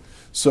with all it.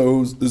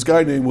 So this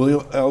guy named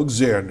William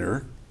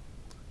Alexander,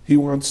 he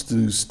wants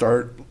to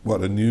start,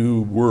 what, a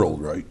new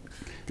world, right?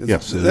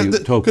 Yes,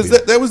 because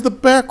that was the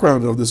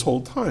background of this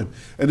whole time,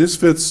 and this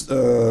fits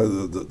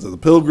the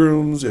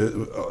Pilgrims,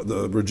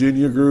 the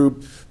Virginia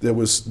group that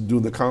was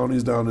doing the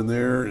colonies down in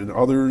there, and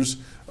others,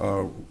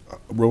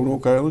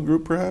 Roanoke Island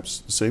group, perhaps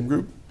the same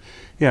group.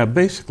 Yeah,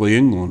 basically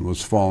England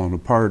was falling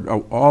apart.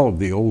 All of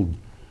the old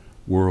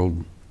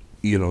world,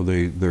 you know,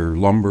 their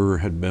lumber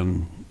had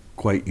been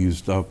quite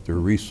used up, their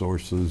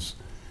resources,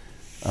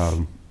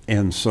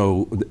 and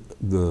so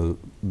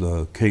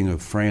the King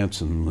of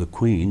France and the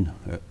Queen,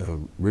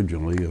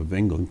 originally of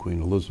England,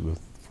 Queen Elizabeth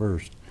I,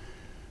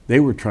 they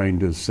were trying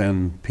to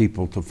send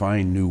people to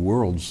find new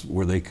worlds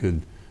where they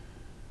could,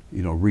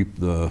 you know, reap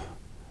the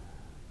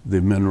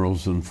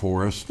minerals and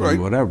forests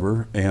and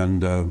whatever,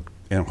 and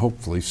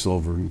hopefully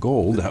silver and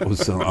gold. That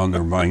was on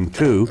their mind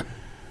too.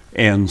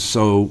 And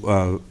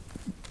so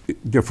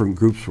different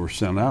groups were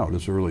sent out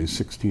as early as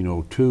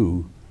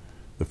 1602.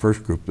 The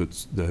first group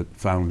that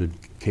founded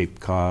Cape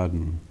Cod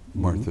and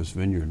Martha's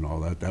Vineyard and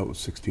all that. That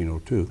was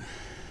 1602.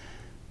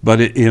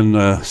 But in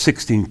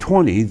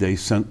 1620, they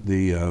sent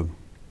the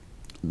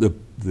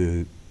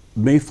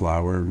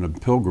Mayflower and the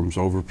Pilgrims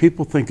over.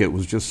 People think it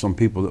was just some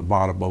people that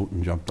bought a boat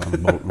and jumped on a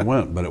boat and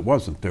went, but it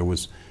wasn't. There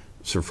was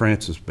Sir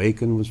Francis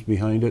Bacon was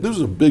behind it. There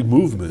was a big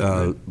movement.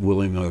 Right?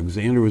 William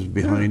Alexander was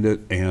behind it,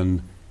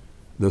 and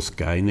this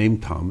guy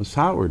named Thomas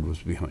Howard was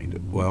behind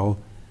it. Well,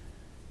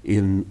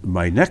 in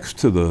my next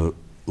to the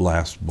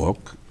last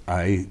book,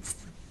 I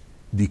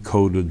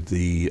decoded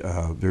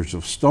there's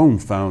a stone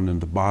found in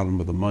the bottom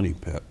of the money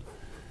pit,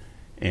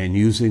 and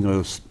using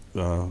a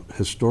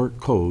historic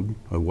code,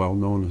 a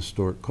well-known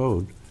historic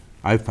code,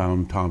 I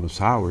found Thomas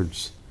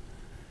Howard's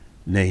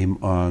name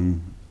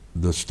on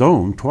the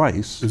stone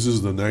twice. This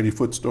is the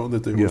 90-foot stone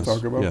that they were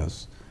talking about?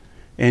 Yes.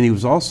 And he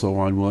was also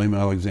on William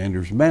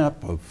Alexander's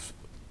map of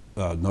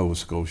Nova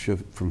Scotia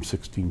from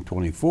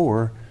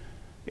 1624,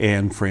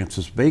 and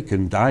Francis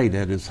Bacon died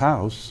at his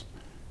house,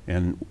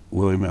 and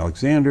William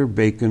Alexander,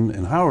 Bacon,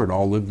 and Howard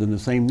all lived in the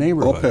same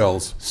neighborhood. All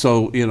pals.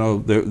 So, you know,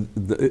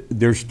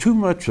 there's too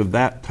much of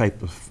that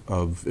type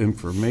of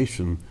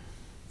information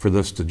for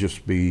this to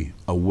just be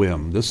a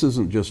whim. This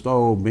isn't just,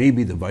 oh,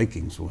 maybe the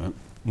Vikings went,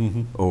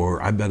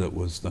 or I bet it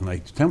was the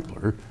Knights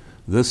Templar.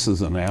 This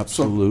is an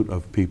absolute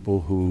of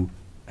people who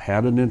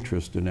had an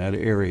interest in that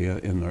area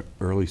in the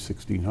early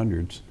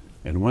 1600s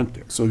and went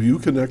there. So you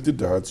connected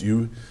dots.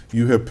 You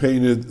have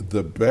painted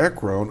the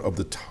background of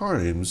the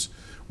times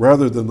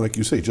rather than, like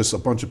you say, just a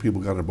bunch of people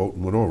got on a boat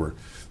and went over.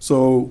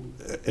 So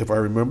if I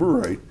remember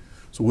right,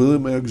 so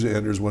William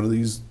Alexander is one of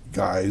these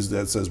guys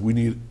that says we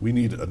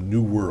need a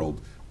new world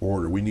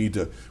order. We need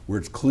to, where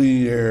it's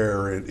clean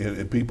air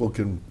and people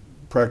can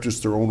practice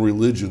their own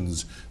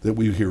religions that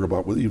we hear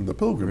about with even the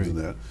Pilgrims and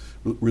that,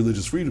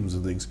 religious freedoms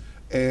and things.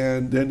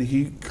 And then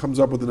he comes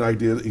up with an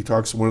idea. He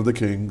talks to one of the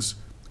kings.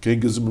 The king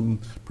gives him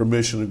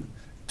permission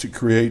to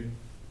create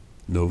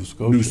Nova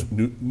Scotia.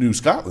 New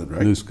Scotland,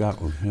 right? New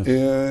Scotland, yes.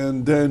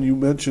 And then you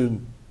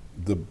mentioned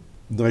the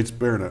Knights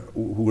Baronet.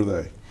 Who were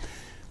they?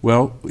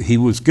 Well, he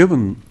was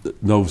given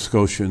Nova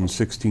Scotia in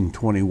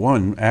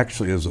 1621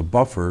 actually as a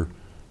buffer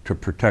to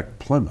protect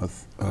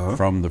Plymouth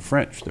from the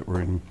French that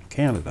were in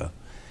Canada.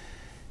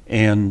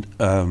 And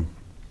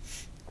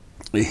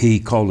he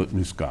called it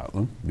New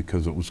Scotland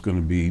because it was going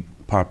to be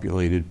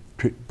populated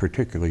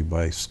particularly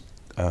by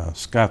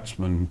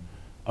Scotsmen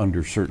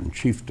under certain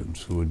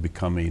chieftains who would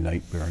become a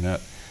knight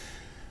baronet.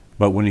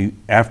 But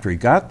after he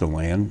got the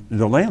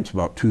land's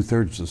about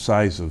 2/3 the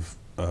size of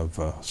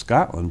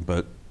Scotland,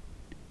 but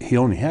he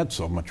only had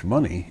so much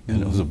money,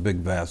 and it was a big,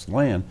 vast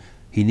land.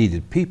 He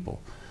needed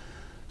people.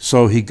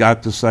 So he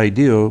got this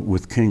idea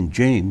with King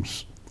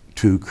James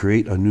to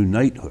create a new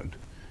knighthood.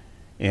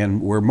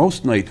 And where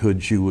most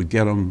knighthoods you would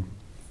get them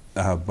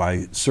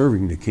by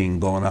serving the king,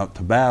 going out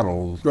to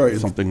battle,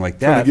 something like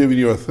that. Kind of giving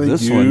you a thank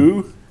this you.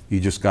 One, you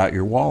just got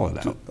your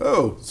wallet out.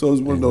 Oh, so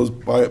it's one of those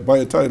buy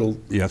a title.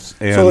 Yes.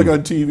 So like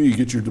on TV, you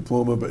get your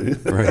diploma.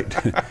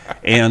 Right.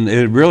 And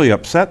it really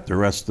upset the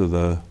rest of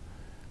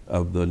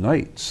the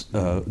knights,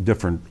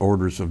 different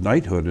orders of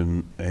knighthood,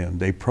 and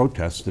they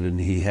protested, and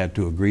he had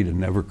to agree to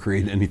never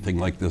create anything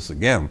like this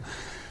again.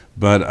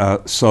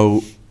 But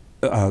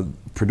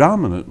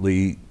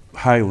predominantly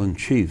Highland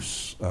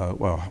chiefs,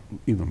 well,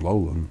 even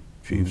lowland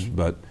chiefs,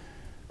 but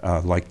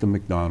like the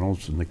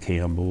McDonalds and the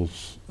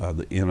Campbells,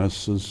 the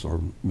Inneses or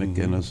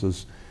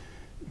McInneses,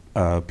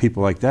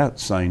 people like that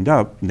signed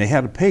up, and they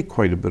had to pay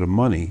quite a bit of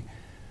money.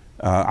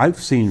 I've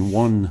seen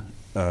one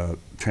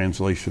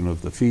translation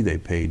of the fee they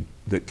paid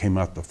that came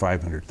out to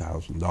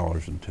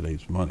 $500,000 in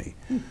today's money.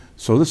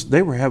 So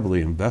they were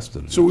heavily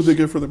invested in So what did they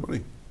get for their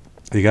money?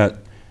 They got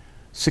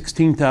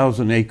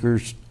 16,000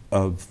 acres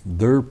of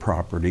their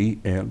property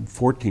and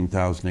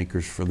 14,000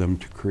 acres for them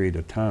to create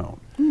a town.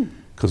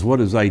 Because what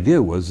his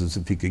idea was is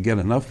if he could get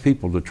enough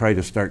people to try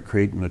to start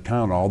creating a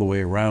town all the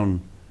way around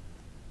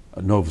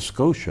Nova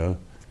Scotia,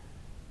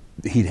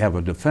 he'd have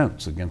a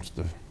defense against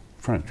the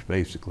French,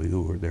 basically,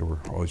 who they were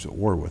always at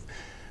war with.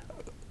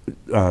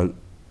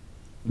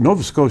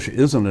 Nova Scotia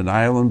isn't an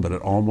island, but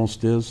it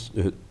almost is.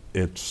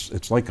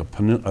 It's like a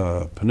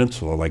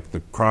peninsula, like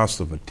the cross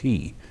of a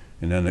T,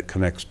 and then it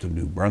connects to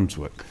New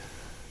Brunswick.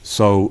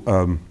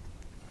 So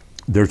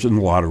there's a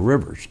lot of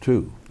rivers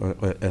too,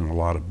 and a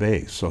lot of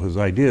bays. So his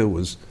idea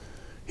was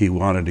he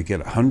wanted to get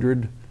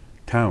 100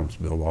 towns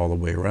built all the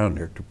way around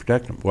there to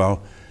protect them.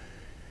 Well,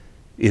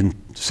 in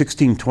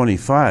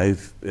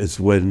 1625 is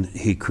when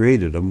he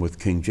created them with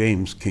King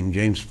James. King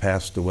James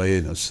passed away,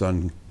 and his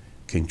son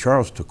King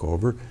Charles took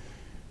over.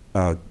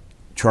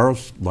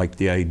 Charles liked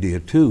the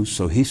idea too,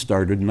 so he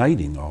started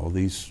knighting all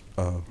these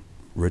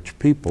rich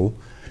people.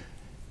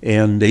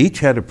 And they each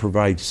had to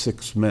provide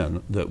 6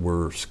 men that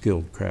were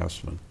skilled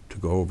craftsmen to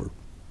go over.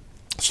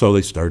 So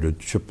they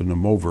started shipping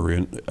them over.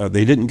 And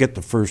they didn't get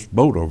the first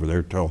boat over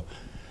there till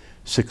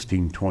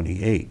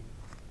 1628.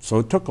 So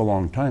it took a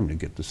long time to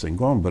get this thing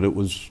going, but it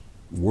was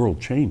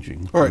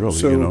world-changing. All right, really,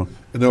 so you know.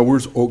 and now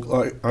where's Oak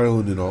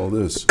Island in all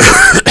this?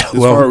 As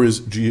far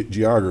as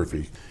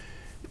geography?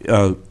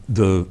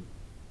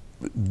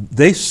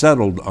 they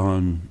settled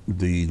on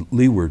the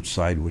leeward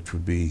side, which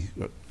would be,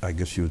 I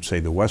guess you would say,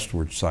 the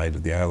westward side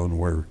of the island,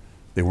 where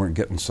they weren't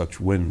getting such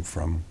wind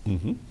from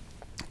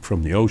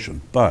the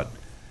ocean. But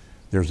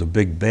there's a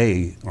big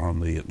bay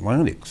on the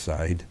Atlantic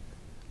side,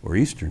 or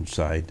eastern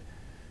side,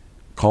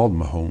 called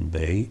Mahone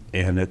Bay,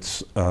 and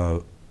it's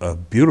a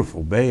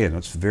beautiful bay, and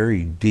it's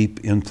very deep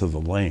into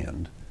the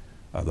land.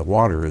 The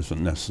water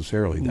isn't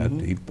necessarily that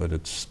deep, but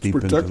it's deep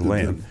into the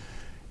land. Then.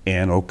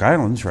 And Oak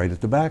Island's right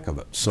at the back of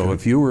it. So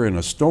if you were in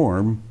a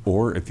storm,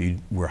 or if you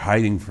were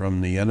hiding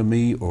from the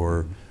enemy,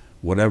 or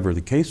whatever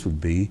the case would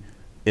be,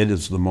 it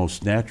is the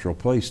most natural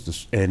place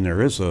to, and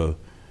there is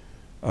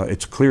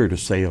it's clear to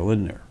sail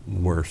in there,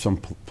 where some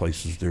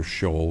places there's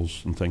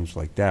shoals and things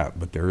like that,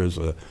 but there is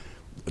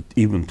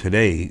even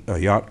today, a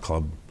yacht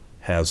club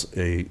has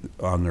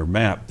on their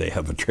map, they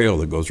have a trail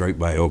that goes right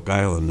by Oak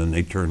Island, and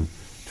they turn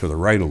to the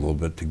right a little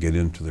bit to get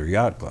into their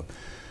yacht club.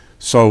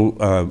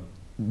 So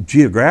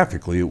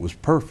geographically, it was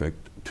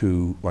perfect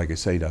to, like I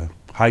say, to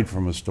hide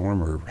from a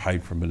storm or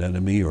hide from an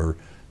enemy, or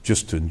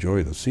just to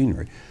enjoy the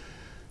scenery.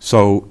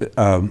 So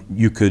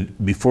you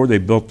could, before they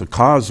built the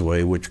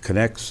causeway, which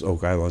connects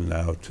Oak Island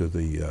now to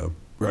the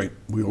Right,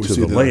 we always to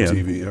see the that land, on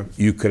TV, yeah.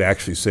 you could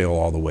actually sail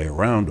all the way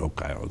around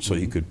Oak Island. So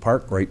you could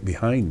park right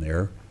behind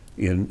there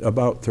in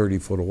about 30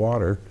 foot of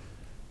water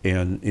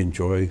and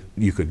enjoy.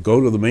 You could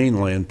go to the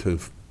mainland to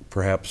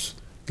perhaps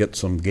get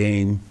some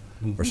game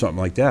or something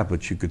like that,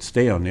 but you could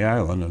stay on the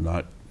island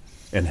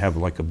and have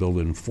like a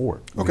built-in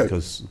fort. Okay.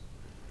 Because,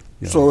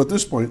 you know, So at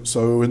this point,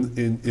 so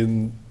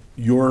in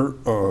your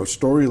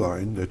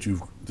storyline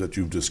that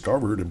you've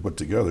discovered and put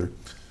together,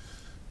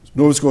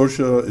 Nova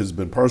Scotia has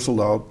been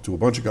parceled out to a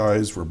bunch of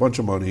guys for a bunch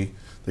of money.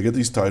 They get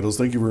these titles.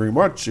 Thank you very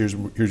much. Here's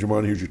your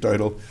money. Here's your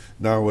title.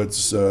 Now it's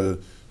Sir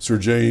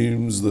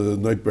James, the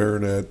Knight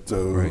Baronet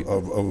Right.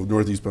 of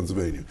Northeast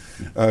Pennsylvania.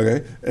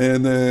 Okay,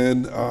 and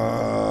then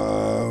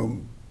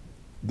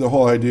the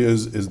whole idea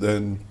is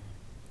then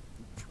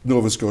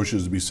Nova Scotia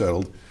is to be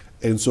settled,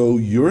 and so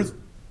your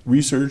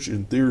research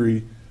and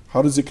theory,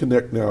 how does it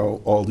connect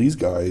now all these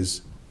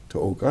guys to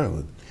Oak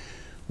Island?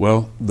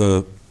 well,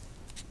 the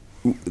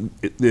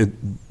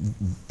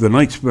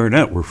Knights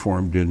Baronet were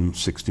formed in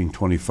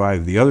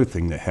 1625. The other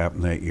thing that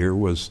happened that year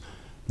was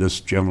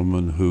this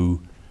gentleman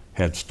who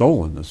had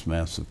stolen this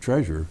massive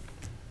treasure,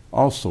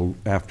 also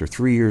after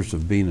 3 years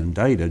of being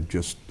indicted,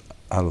 just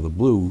out of the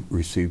blue,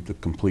 received a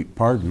complete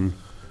pardon.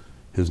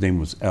 His name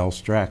was Al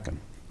Strachan,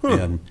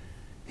 and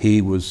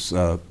he was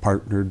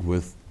partnered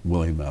with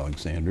William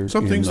Alexander.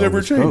 Some in things Nova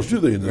never change, Scotia. do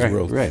they, in this Right,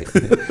 world? Right.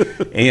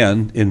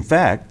 And in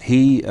fact,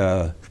 he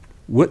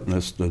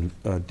witnessed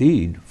a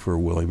deed for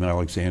William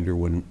Alexander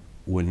when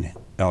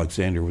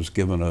Alexander was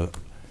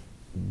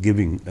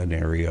giving an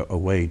area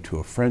away to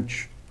a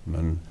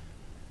Frenchman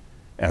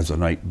as a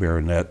knight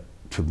baronet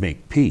to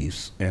make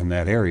peace, and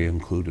that area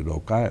included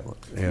Oak Island.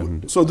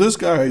 And So this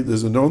guy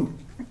is a known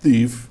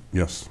thief,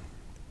 yes,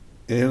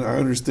 and I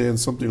understand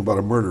something about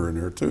a murder in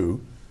there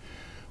too.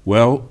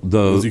 well,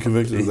 Was he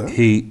convicted of that?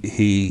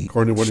 He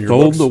According to one of your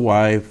stole books?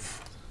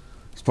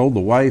 stole the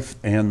wife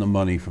and the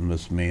money from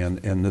this man,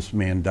 and this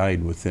man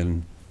died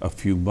within a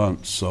few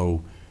months.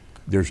 So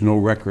there's no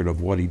record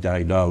of what he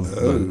died of.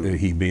 But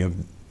he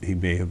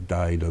may have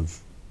died of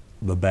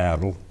the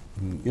battle.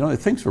 You know,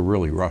 things were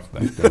really rough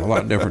back then, a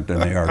lot different than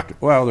they are.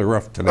 Well, they're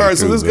rough today. All right,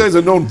 so too, this but- guy's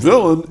a known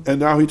villain, and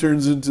now he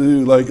turns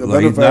into like a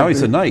benefactor. now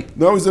he's a knight.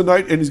 Now he's a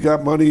knight, and he's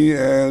got money,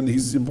 and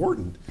he's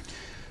important.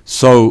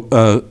 So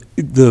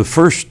the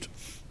first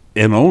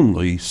and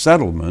only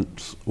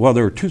settlement, well,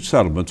 there were two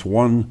settlements.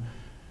 One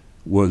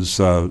was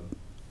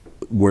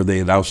where they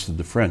had ousted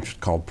the French,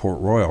 called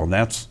Port Royal, and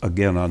that's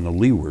again on the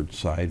leeward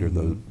side, or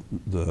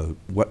the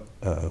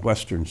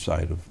western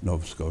side of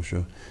Nova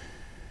Scotia.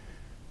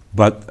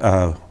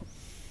 But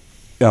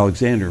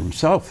Alexander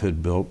himself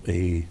had built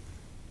a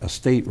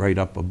estate right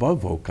up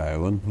above Oak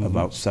Island,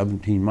 about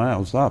 17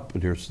 miles up.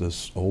 There's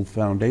this old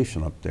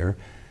foundation up there.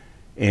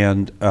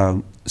 And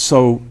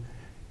so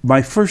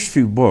my first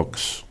few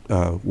books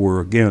were,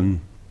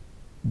 again,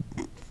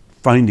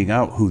 finding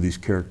out who these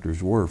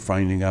characters were,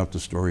 finding out the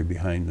story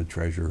behind the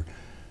treasure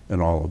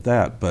and all of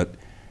that. But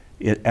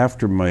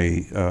after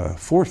my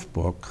fourth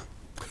book,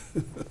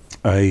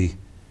 I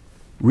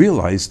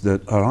realized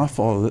that an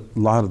awful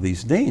lot of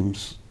these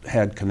names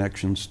had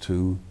connections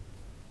to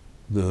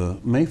the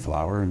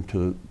Mayflower and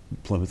to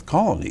Plymouth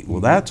Colony.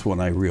 Well, that's when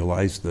I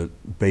realized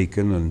that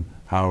Bacon and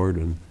Howard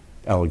and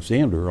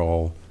Alexander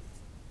all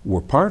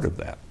were part of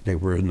that. They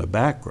were in the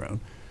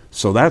background.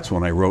 So that's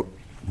when I wrote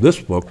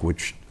this book,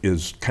 which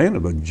is kind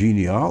of a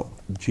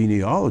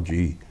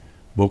genealogy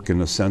book in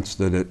the sense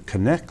that it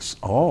connects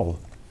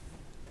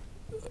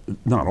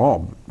not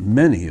all,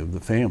 many of the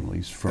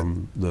families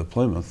from the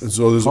Plymouth And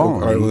so there's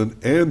Oak colony Island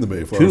and the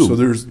Mayflower. So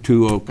there's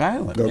to Oak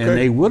Island. Okay. And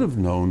they would have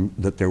known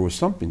that there was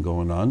something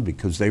going on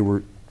because they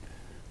were,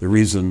 the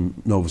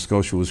reason Nova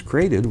Scotia was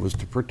created was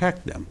to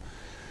protect them.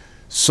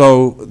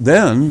 So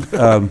then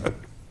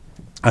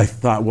I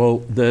thought, well,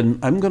 then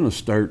I'm going to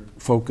start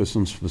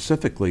focusing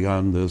specifically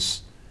on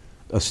this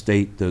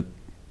estate that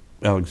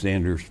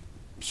Alexander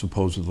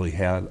supposedly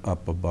had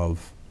up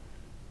above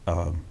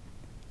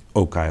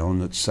Oak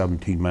Island. That's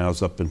 17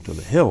 miles up into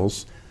the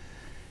hills.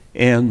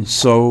 And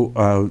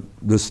so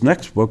this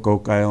next book,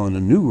 Oak Island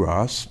and New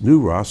Ross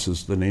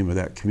is the name of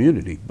that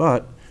community.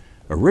 But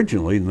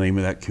originally, the name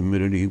of that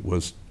community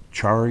was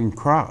Charing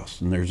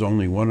Cross. And there's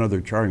only one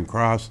other Charing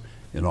Cross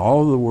in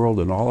all of the world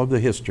and all of the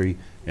history,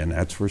 and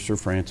that's where Sir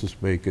Francis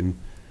Bacon,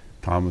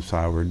 Thomas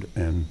Howard,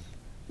 and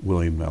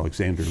William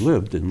Alexander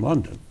lived in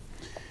London.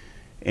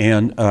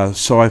 And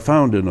so I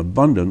found an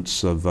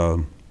abundance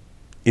of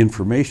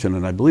information,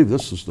 and I believe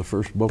this is the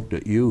first book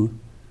that you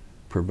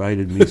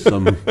provided me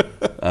some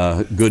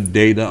good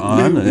data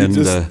on.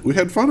 We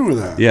had fun with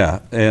that. Yeah,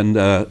 and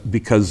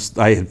because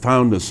I had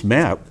found this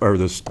map, or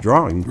this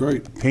drawing,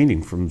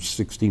 painting from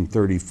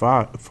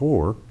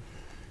 1634,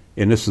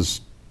 and this is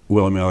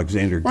William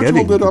Alexander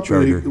getting the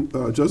charter.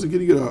 Justin,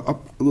 can you get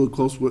up a little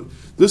close?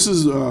 This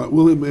is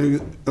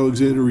William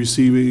Alexander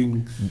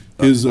receiving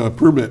his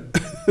permit.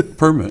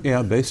 Permit,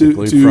 yeah,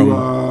 basically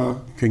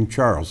from King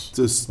Charles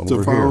to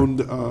found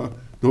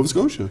Nova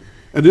Scotia.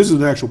 And this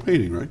is an actual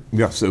painting, right?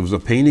 Yes, it was a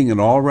painting,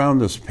 and all around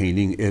this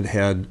painting, it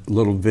had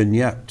little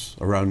vignettes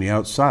around the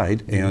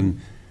outside,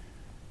 and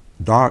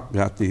Doc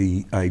got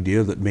the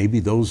idea that maybe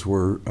those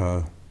were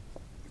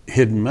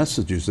hidden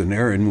messages in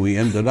there, and we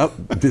ended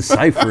up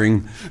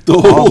deciphering the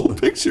whole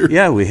picture.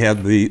 Yeah, we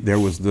had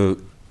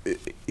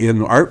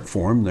in art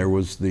form, there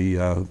was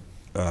the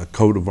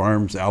coat of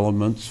arms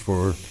elements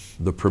for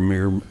the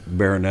premier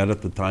baronet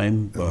at the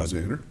time,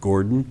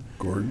 Gordon,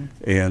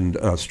 and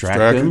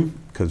Strachan,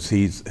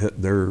 because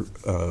their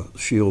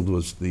shield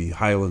was the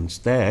Highland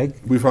Stag.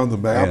 We found the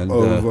map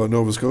of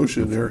Nova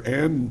Scotia in there,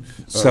 and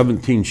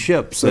 17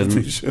 ships.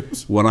 17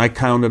 ships. When I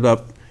counted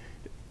up,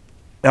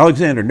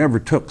 Alexander never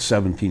took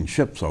 17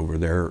 ships over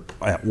there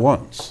at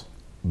once.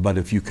 But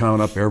if you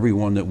count up every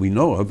one that we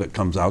know of, it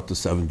comes out to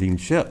 17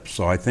 ships.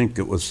 So I think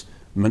it was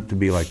meant to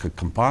be like a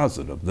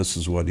composite of this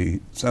is what he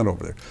sent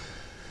over there.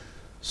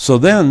 So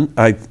then,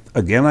 I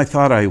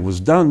thought I was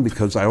done,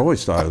 because I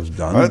always thought I was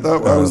done. I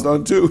thought I was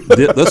done too.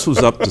 This was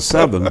up to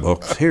 7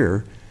 books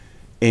here,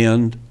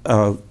 and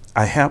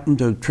I happened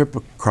to trip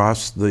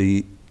across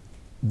this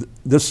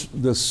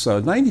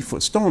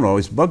 90-foot stone.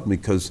 Always bugged me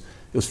because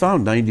it was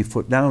found 90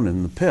 foot down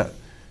in the pit.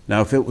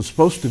 Now, if it was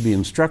supposed to be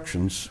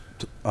instructions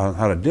on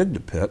how to dig the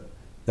pit,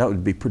 that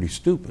would be pretty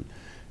stupid.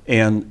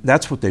 And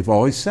that's what they've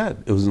always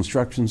said. It was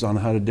instructions on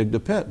how to dig the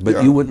pit.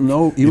 But you wouldn't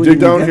know. You dig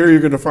down here, you're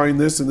going to find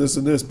this and this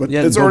and this. But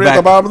it's already at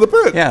the bottom of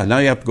the pit. Yeah, now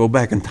you have to go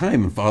back in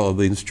time and follow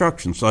the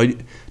instructions. So I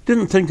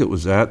didn't think it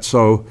was that.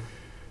 So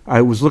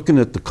I was looking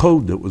at the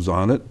code that was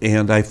on it,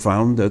 and I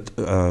found that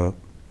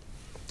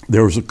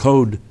there was a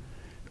code,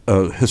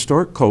 a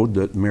historic code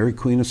that Mary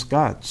Queen of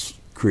Scots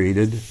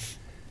created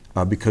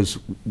because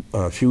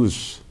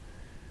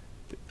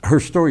her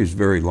story is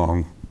very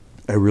long.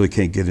 I really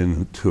can't get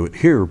into it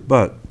here,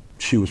 but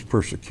she was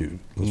persecuted.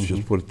 Let's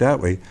just put it that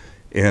way.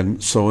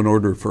 And so in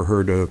order for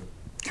her to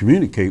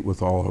communicate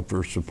with all of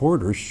her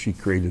supporters, she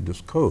created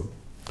this code.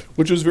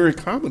 Which was very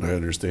common, I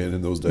understand,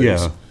 in those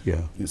days.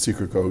 Yeah.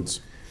 Secret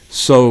codes.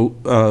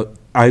 So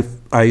I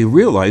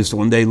realized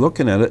one day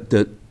looking at it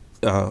that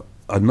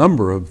a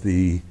number of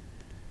the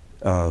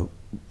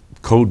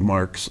code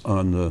marks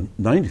on the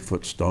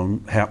 90-foot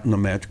stone happened to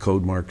match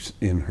code marks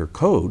in her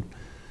code.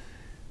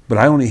 But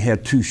I only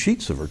had 2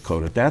 sheets of her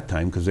code at that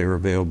time because they were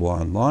available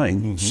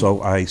online.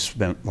 So I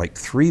spent like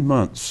 3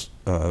 months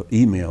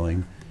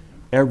emailing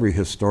every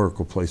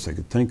historical place I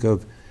could think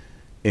of,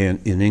 and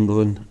in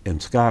England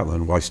and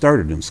Scotland. Well, I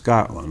started in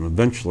Scotland.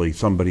 Eventually,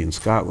 somebody in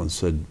Scotland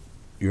said,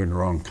 "You're in the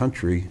wrong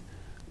country,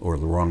 or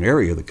the wrong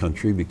area of the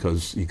country,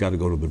 because you got to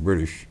go to the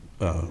British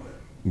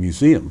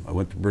Museum." I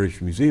went to the British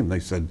Museum.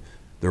 They said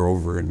they're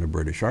over in the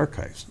British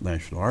Archives,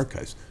 National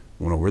Archives.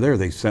 Went over there.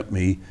 They sent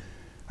me.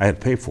 I had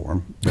to pay for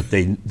them, but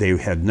they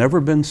had never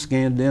been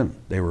scanned in.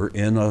 They were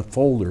in a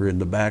folder in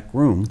the back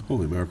room.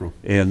 Holy mackerel.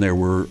 And there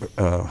were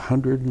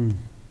 100 and,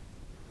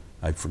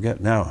 I forget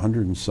now,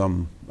 100 and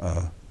some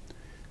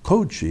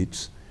code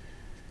sheets,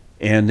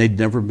 and they'd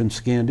never been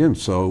scanned in.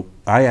 So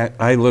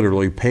I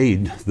literally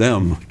paid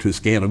them to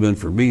scan them in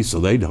for me, so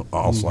they'd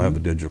also have a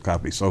digital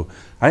copy. So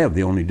I have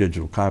the only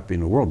digital copy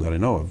in the world that I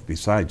know of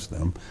besides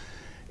them.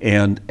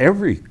 And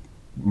every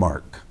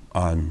mark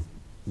on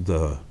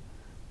the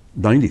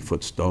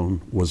 90-foot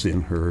stone was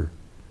in her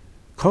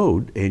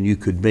code, and you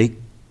could make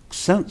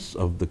sense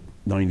of the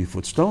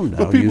 90-foot stone now.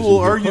 But people will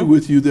argue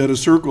with you that a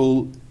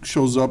circle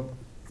shows up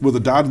with a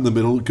dot in the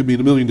middle. It could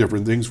mean a million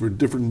different things for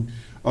different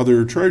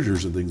other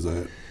treasures and things like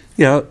that.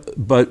 Yeah,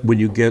 but when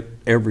you get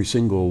every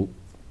single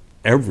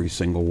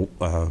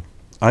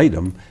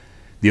item,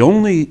 the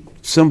only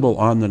symbol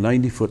on the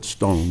 90-foot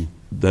stone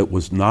that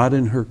was not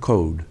in her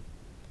code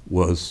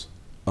was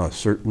a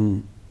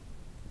certain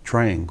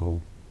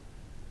triangle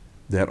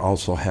that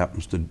also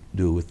happens to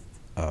do with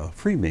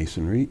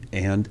Freemasonry.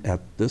 And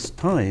at this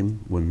time,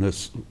 when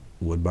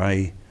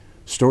my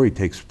story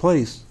takes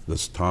place,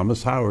 this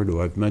Thomas Howard, who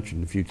I've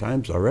mentioned a few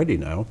times already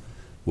now,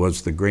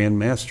 was the Grand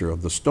Master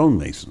of the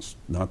Stonemasons,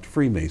 not the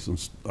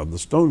Freemasons, of the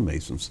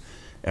Stonemasons.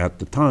 at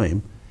the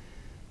time,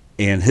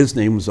 and his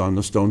name was on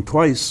the stone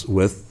twice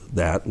with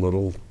that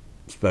little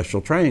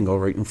special triangle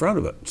right in front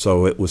of it.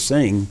 So it was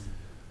saying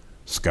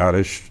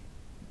Scottish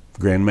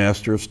Grand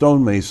Master of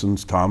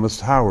Stonemasons,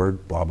 Thomas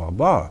Howard, blah, blah,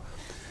 blah.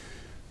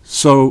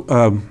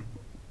 So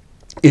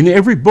in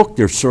every book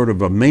there's sort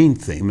of a main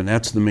theme, and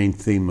that's the main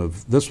theme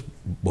of this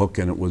book,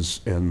 and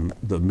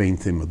the main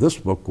theme of this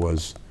book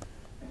was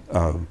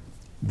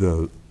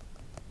the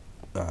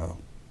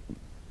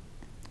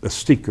a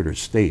secret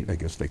estate, I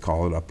guess they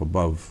call it, up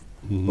above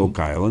Oak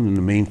Island. And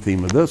the main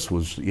theme of this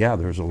was, yeah,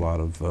 there's a lot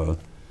of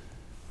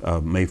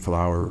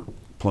Mayflower,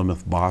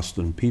 Plymouth,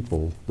 Boston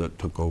people that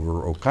took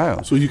over Oak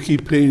Island. So you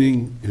keep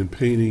painting and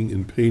painting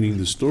and painting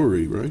the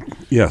story, right?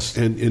 Yes.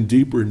 And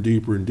deeper and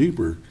deeper and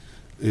deeper.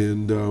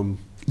 And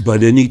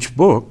but in each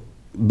book,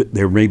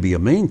 there may be a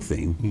main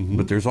theme,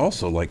 but there's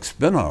also like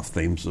spin-off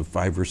themes of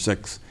 5 or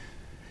 6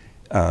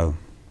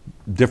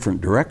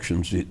 different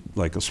directions,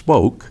 like a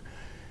spoke.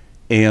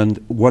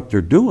 And what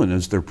they're doing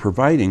is they're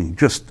providing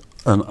just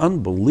an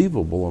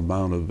unbelievable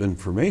amount of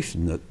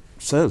information that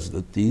says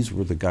that these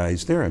were the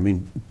guys there. I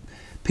mean,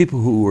 people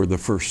who were the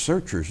first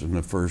searchers and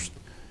the first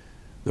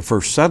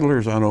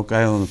settlers on Oak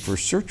Island, the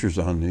first searchers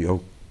on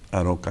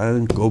Oak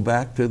Island go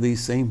back to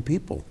these same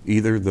people,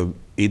 either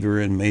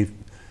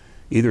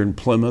in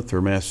Plymouth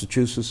or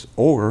Massachusetts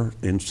or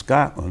in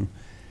Scotland,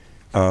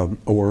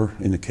 or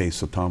in the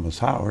case of Thomas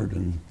Howard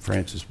and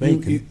Francis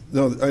Bacon.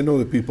 I know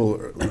that people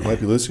might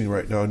be listening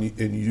right now, and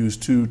you use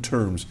 2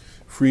 terms,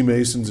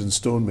 Freemasons and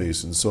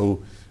stonemasons.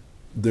 So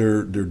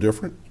they're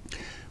different?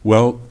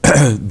 Well,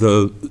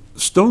 the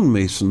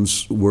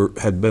stonemasons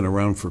had been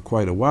around for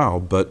quite a while,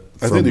 but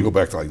I think they go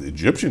back to like the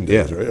Egyptian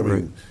days, right? I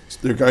mean,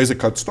 they're guys that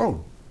cut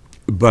stone.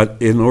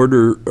 But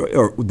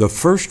the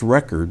first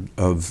record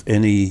of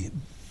any,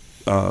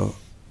 and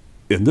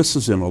this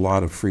is in a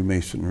lot of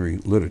Freemasonry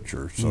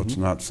literature, so it's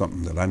not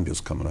something that I'm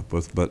just coming up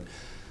with, but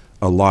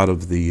a lot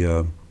of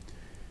the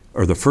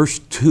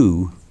first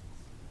 2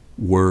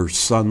 were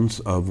sons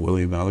of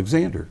William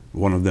Alexander.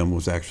 One of them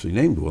was actually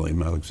named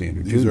William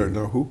Alexander Jr. These are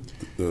now who?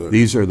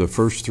 These are the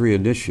first 3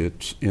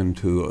 initiates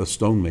into a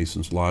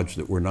stonemason's lodge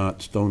that were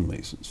not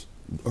stonemasons.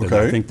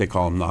 Okay. I think they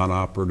call them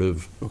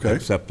non-operative,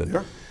 accepted.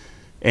 Yeah.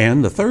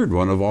 And the third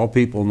one of all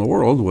people in the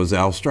world was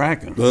Al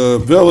Strachan.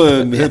 The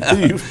villain and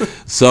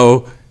thief.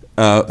 So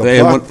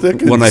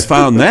when I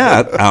found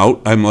that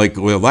out, I'm like,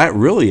 well, that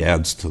really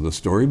adds to the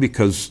story,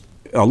 because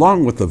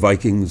along with the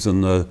Vikings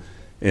and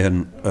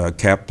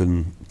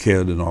Captain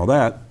Kidd and all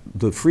that,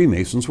 the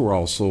Freemasons were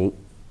also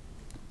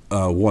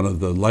one of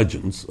the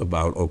legends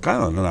about Oak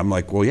Island. And I'm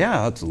like, well,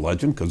 yeah, it's a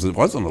legend, because it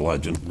wasn't a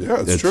legend.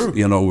 Yeah, it's true.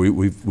 You know,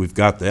 we've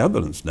got the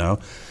evidence now.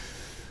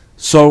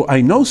 So I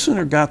no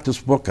sooner got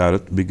this book out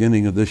at the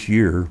beginning of this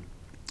year,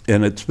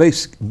 and it's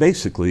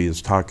basically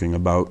is talking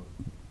about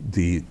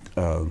the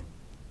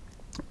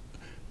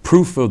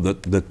proof of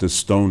that this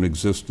stone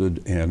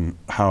existed, and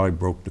how I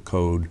broke the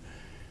code,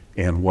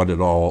 and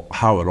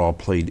how it all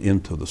played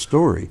into the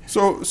story.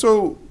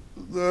 So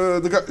the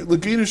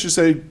Lagina should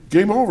say,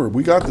 game over,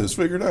 we got this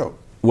figured out.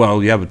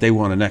 Well, yeah, but they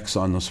want an X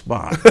on the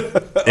spot.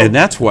 And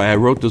that's why I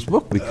wrote this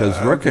book,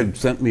 because Rick had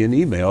sent me an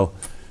email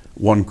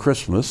one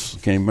Christmas,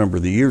 can't remember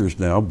the years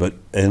now,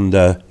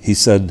 and he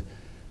said,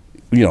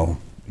 you know,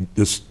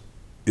 this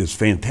is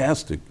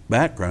fantastic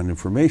background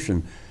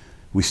information.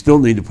 We still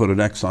need to put an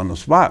X on the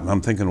spot. And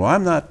I'm thinking, well,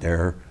 I'm not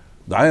there.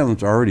 The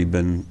island's already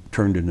been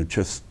turned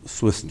into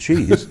Swiss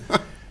cheese.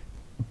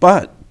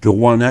 But the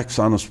one X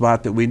on the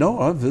spot that we know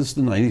of is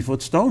the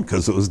 90-foot stone,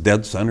 because it was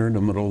dead center in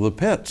the middle of the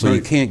pit. So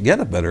you can't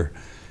get a better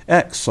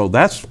X. So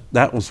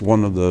that was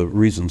one of the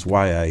reasons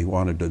why I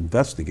wanted to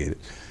investigate it.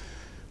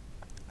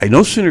 I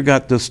no sooner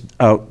got this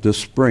out this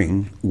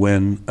spring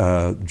when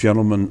a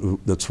gentleman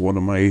that's one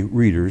of my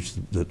readers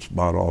that's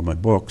bought all my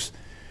books,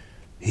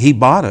 he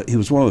bought it. He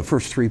was one of the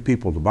first 3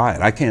 people to buy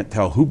it. I can't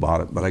tell who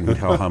bought it, but I can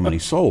tell how many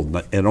sold.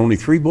 And only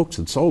 3 books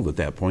had sold at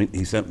that point.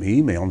 He sent me an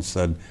email and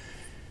said,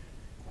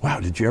 wow,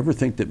 did you ever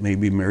think that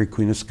maybe Mary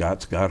Queen of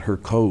Scots got her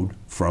code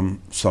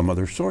from some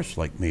other source,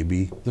 like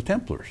maybe the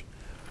Templars?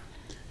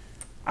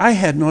 I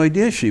had no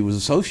idea she was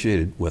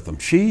associated with them.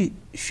 She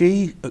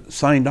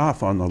signed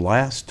off on the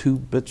last 2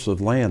 bits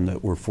of land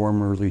that were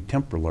formerly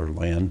Templar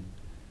land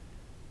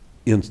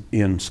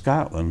in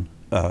Scotland.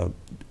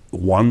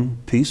 One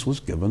piece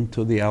was given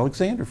to the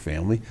Alexander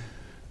family.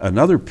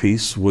 Another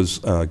piece was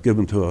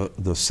given to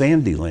the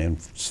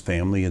Sandylands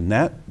family, and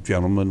that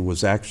gentleman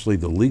was actually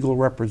the legal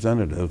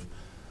representative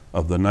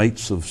of the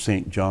Knights of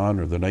St. John,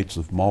 or the Knights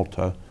of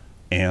Malta,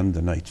 and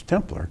the Knights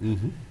Templar.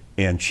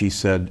 And she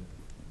said,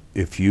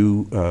 if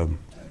you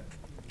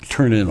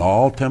turn in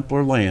all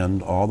Templar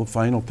land, all the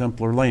final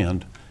Templar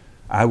land,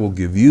 I will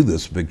give you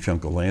this big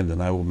chunk of land,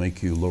 and I will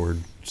make you Lord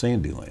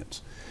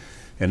Sandylands.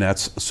 And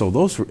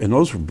those were in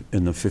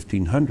the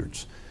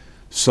 1500s.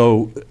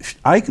 So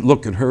I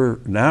look at her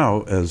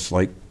now as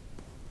like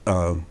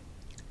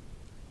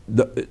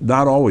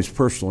not always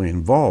personally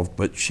involved,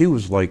 but she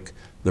was like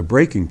the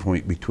breaking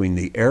point between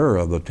the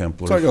era of the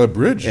Templars, it's like a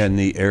bridge, and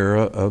the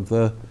era of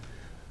the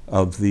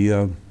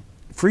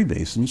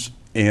Freemasons.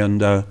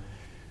 And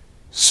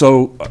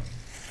so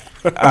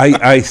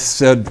I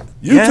said,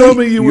 You yeah, told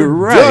me you you're were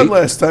right. done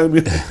last time.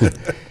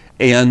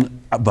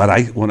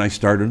 But when I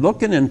started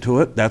looking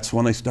into it, that's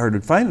when I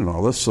started finding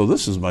all this. So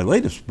this is my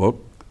latest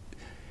book,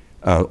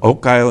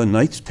 Oak Island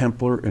Knights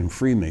Templar and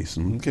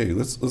Freemason. Okay,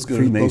 let's get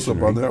a close up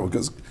Freemasonry. on that one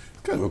because it's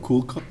kind of a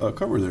cool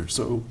cover there.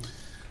 So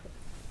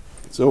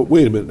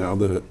wait a minute now.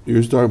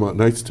 You're talking about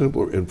Knights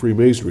Templar and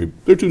Freemasonry.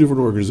 They're two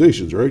different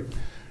organizations, right?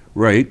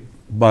 Right,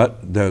 but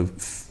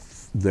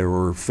there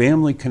were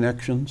family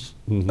connections.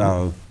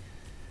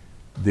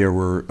 There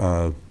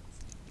were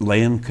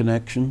land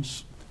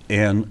connections,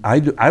 and I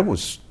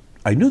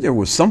knew there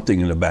was something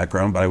in the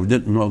background, but I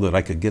didn't know that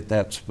I could get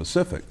that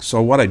specific.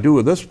 So what I do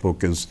with this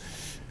book is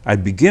I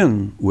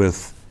begin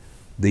with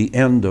the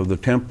end of the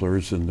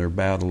Templars and their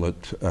battle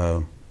at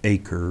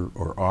Acre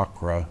or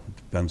Acre,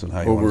 depends on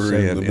how you want to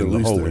say it, in the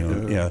Holy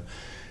Land. Yeah.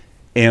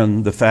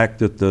 And the fact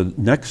that the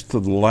next to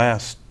the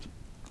last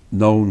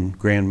known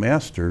Grand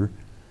Master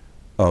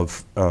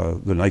of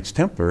the Knights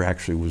Templar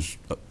actually was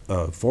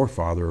a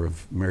forefather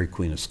of Mary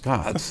Queen of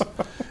Scots.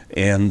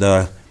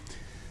 And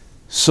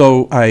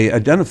so I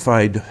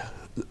identified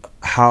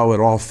how it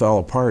all fell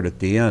apart at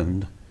the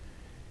end.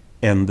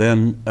 And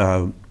then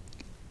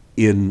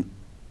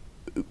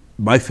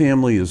my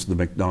family is the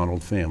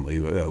MacDonald family.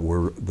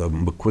 We're the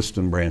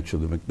McQuiston branch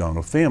of the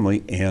MacDonald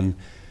family. And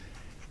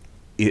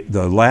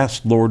the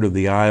last Lord of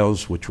the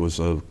Isles, which was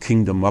a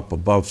kingdom up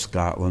above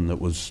Scotland that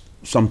was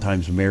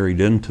sometimes married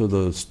into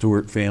the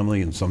Stuart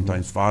family and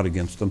sometimes fought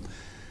against them,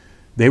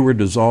 they were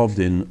dissolved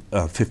in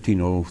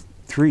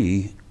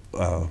 1503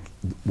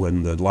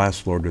 when the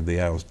last Lord of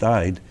the Isles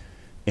died.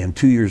 And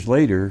 2 years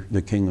later,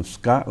 the King of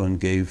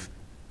Scotland gave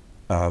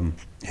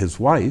his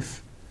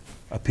wife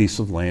a piece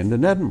of land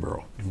in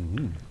Edinburgh.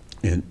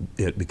 And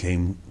it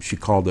became, she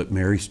called it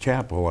Mary's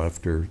Chapel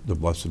after the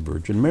Blessed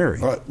Virgin Mary.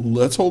 All right,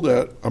 let's hold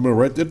that. I'm going to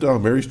write that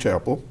down, Mary's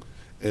Chapel,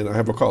 and I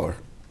have a caller.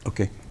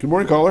 Okay. Good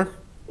morning, caller.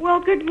 Well,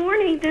 good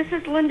morning. This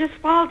is Linda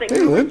Spalding. Hey,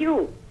 How are Lynn.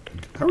 you?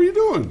 How are you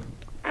doing?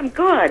 I'm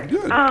good.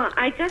 Good.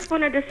 I just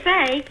wanted to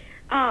say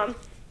I'm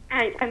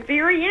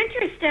very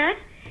interested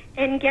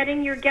in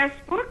getting your guest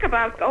book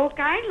about Oak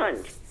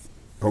Island.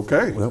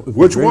 Okay. Well,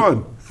 Which great.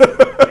 one?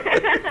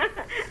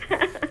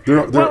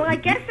 Well, I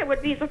guess it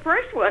would be the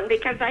first one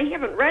because I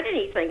haven't read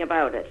anything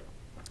about it.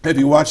 Have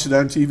you watched it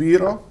on TV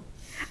at all?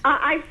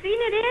 I've seen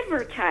it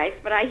advertised,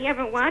 but I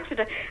haven't watched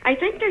it. I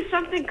think there's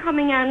something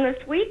coming on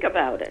this week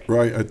about it.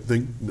 Right. I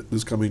think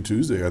this coming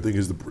Tuesday, I think,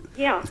 is the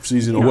Yeah.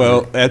 season opener.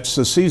 Well, it's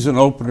the season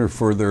opener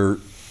for their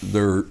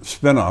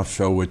spin-off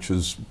show, which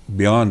is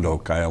Beyond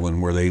Oak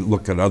Island, where they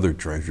look at other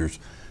treasures.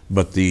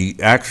 But the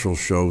actual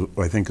show,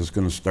 I think, is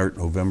going to start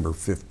November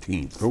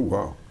 15th. Oh,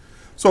 wow.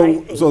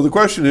 So the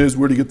question is,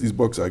 where do you get these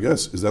books, I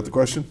guess? Is that the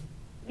question?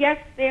 Yes,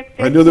 that's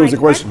I knew there was my a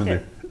question in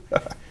there.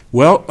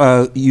 Well,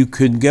 you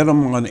can get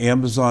them on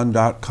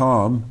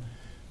Amazon.com.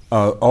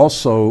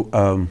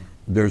 Also,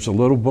 there's a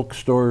little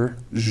bookstore.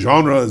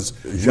 Genres.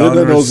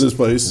 Linda knows this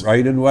place.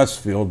 Right in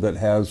Westfield that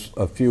has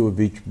a few of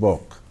each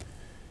book.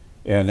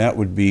 And that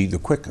would be the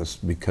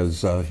quickest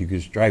because you can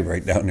just drive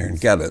right down there and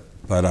get it.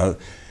 But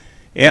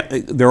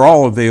they're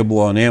all available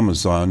on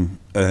Amazon.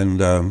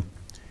 And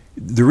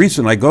the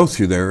reason I go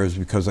through there is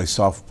because I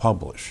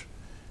self-publish.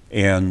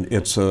 And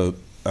it's a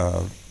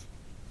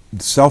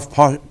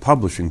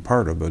self-publishing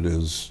part of it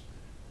is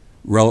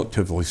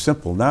relatively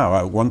simple.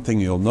 Now, one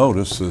thing you'll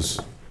notice is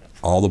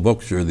all the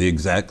books are the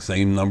exact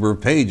same number of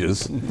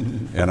pages,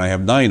 and I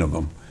have 9 of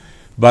them.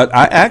 But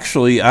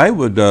I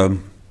would,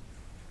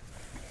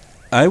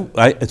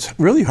 it's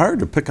really hard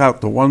to pick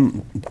out the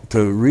one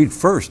to read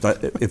first.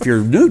 If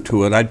you're new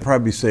to it, I'd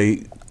probably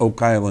say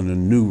Oak Island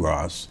and New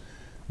Ross,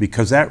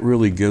 because that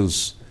really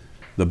gives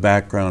the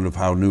background of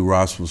how New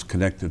Ross was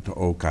connected to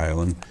Oak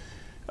Island.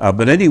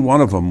 But any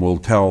one of them will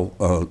tell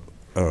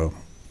a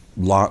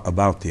lot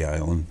about the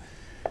island.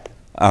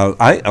 A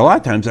lot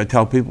of times I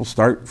tell people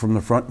start from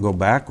the front and go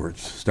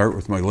backwards. Start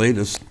with my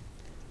latest,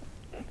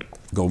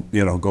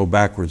 go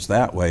backwards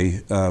that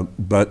way.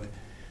 But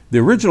the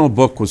original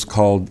book was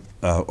called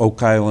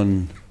Oak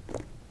Island,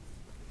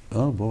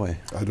 oh boy.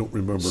 I don't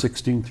remember.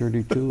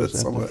 1632, is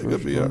that the first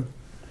could be, one?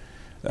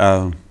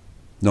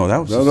 No, that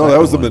was that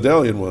was the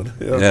medallion one.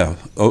 Yeah,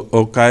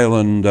 Oak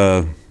Island.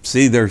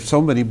 See, there's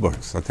so many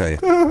books, I'll tell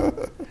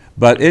you.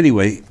 But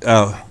anyway,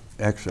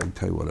 actually, I'll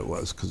tell you what it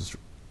was, because it's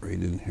right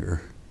in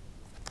here.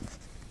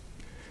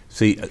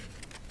 See,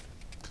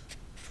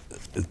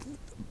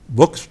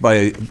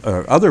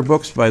 other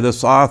books by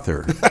this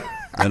author,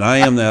 and I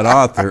am that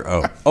author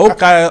of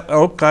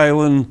Oak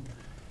Island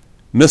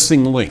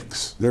Missing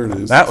Links. There it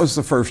is. That was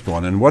the first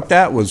one, and what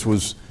that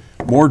was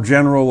more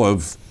general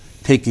of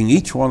taking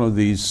each one of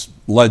these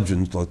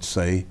legends, let's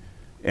say,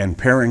 and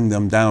paring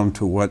them down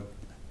to what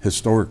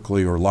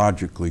historically or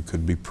logically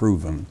could be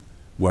proven,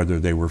 whether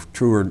they were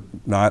true or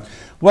not.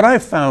 What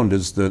I've found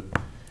is that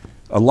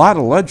a lot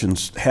of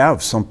legends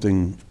have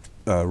something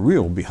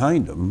real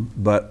behind them,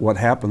 but what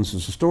happens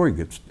is the story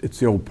it's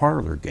the old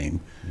parlor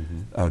game.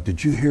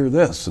 Did you hear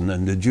this? And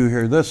then did you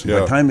hear this? And by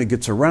the time it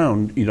gets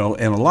around, you know,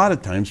 and a lot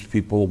of times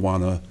people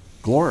want to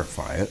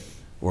glorify it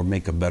or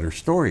make a better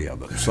story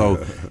of it.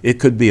 So it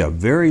could be a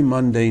very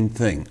mundane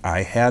thing.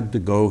 I had to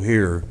go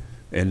here,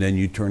 and then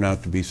you turn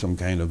out to be some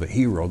kind of a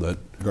hero that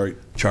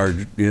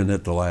charged in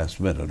at the last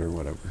minute or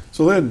whatever.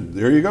 So then,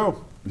 there you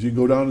go. You can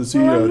go down and see.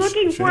 Well, I'm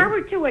looking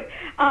forward to it.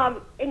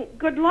 And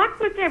good luck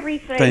with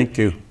everything. Thank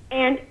you.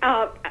 And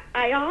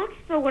I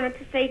also wanted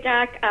to say,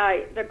 Doc,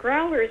 the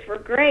growlers were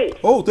great.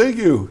 Oh, thank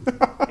you.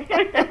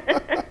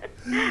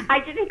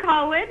 I didn't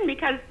call in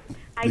because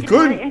I You didn't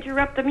want couldn't. to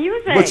interrupt the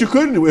music. But you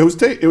couldn't. It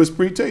was it was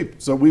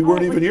pre-taped, so we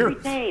weren't it even was here.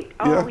 Pre-taped.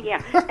 Oh,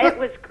 yeah. It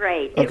was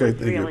great. Okay, It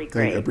was really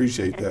great. I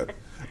appreciate that.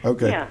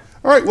 Okay. Yeah.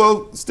 All right.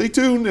 Well, stay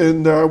tuned,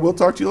 and we'll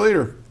talk to you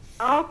later.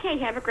 Okay,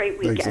 have a great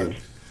Thanks, weekend.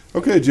 Ed.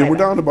 Okay, Jim, we're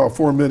down to about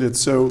 4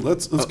 minutes, so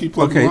let's keep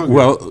plugging Okay, along.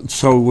 well,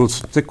 so we'll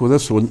stick with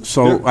this one.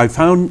 So Yeah. I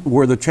found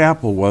where the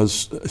chapel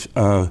was. It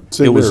was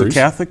a Mary's.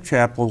 Catholic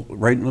chapel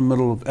right in the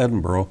middle of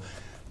Edinburgh.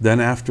 Then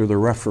after the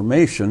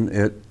Reformation,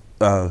 it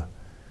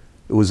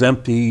was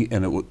empty,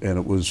 and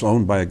it was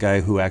owned by a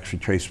guy who actually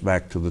traced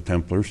back to the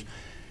Templars.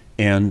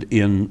 And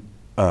in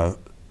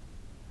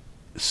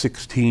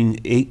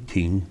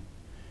 1618,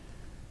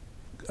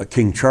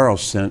 King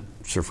Charles sent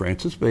Sir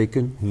Francis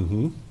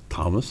Bacon,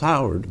 Thomas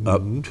Howard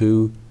up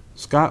to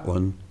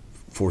Scotland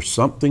for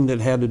something that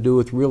had to do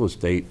with real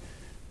estate.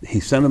 He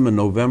sent him in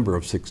November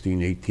of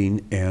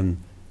 1618, and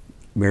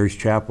Mary's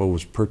Chapel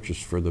was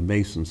purchased for the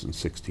Masons in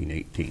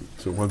 1618.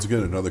 So once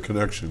again, another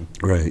connection.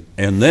 Right.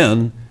 And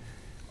then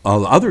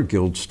other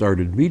guilds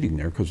started meeting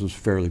there because it was a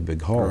fairly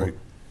big hall. Right.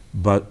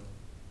 But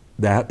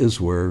that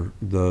is where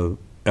the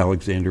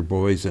Alexander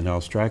Boys and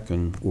Al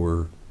Strachan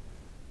were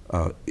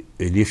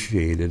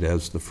initiated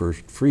as the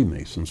first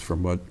Freemasons,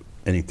 from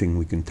anything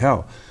we can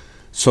tell.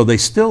 So they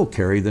still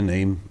carry the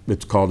name.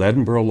 It's called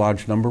Edinburgh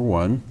Lodge Number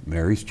 1,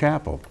 Mary's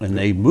Chapel. And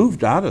they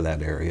moved out of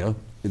that area.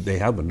 They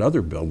have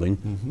another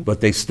building,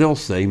 but they still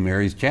say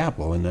Mary's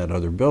Chapel in that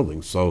other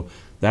building. So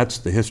that's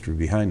the history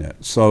behind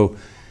that. So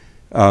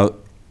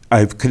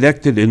I've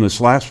connected, in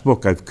this last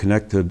book, I've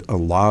connected a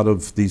lot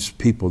of these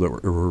people that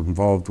were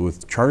involved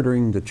with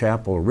chartering the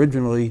chapel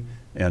originally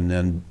and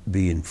then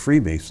being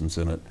Freemasons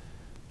in it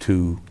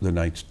to the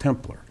Knights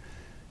Templar.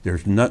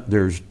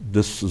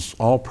 This is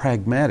all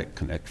pragmatic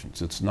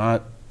connections. It's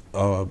not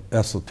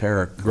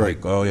esoteric,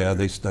 like, oh yeah,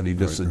 they studied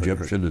this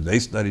Egyptian and they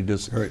studied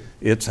this.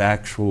 It's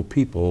actual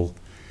people.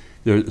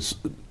 There's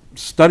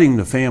studying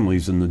the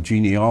families and the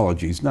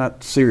genealogies,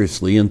 not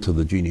seriously into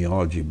the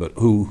genealogy, but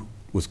who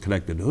was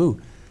connected to who,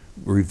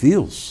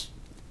 reveals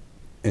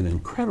an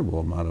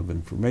incredible amount of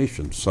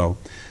information. So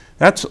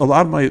that's a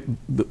lot of my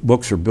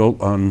books are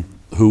built on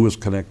who was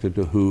connected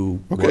to who.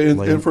 Okay,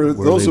 and for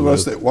those of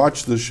us that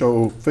watch the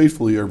show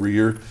faithfully every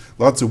year,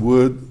 lots of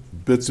wood,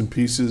 bits and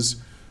pieces,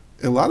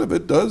 and a lot of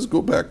it does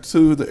go back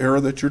to the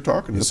era that you're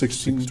talking, the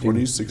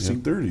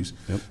 1620s, 1630s.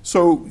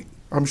 So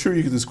I'm sure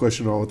you get this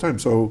question all the time.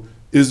 So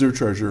is there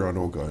treasure on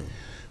Oak Island?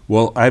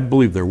 Well, I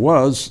believe there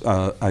was.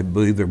 I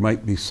believe there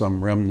might be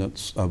some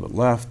remnants of it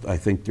left. I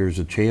think there's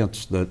a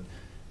chance that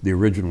the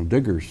original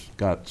diggers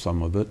got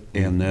some of it,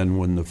 and then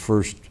when the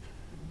first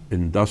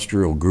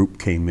industrial group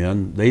came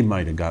in, they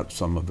might have got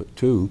some of it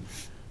too.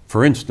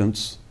 For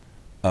instance,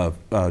 a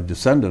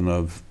descendant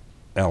of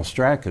Al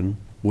Strachan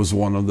was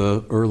one of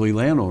the early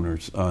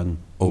landowners on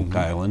Oak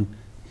Island.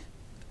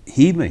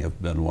 He may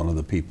have been one of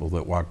the people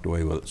that walked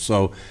away with it.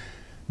 So,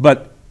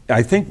 but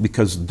I think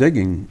because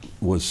digging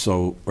was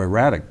so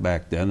erratic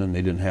back then, and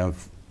they didn't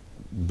have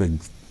big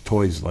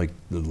toys like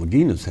the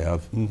Laginas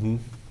have,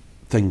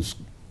 things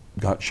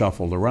got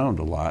shuffled around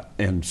a lot.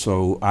 And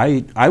so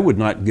I would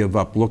not give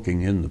up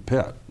looking in the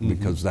pit,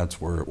 because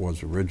that's where it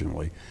was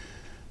originally.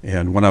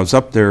 And when I was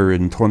up there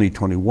in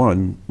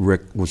 2021,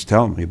 Rick was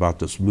telling me about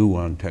this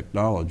muon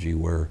technology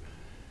where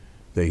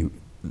they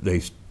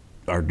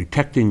are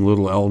detecting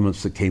little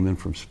elements that came in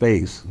from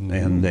space,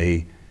 and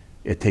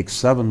it takes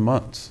 7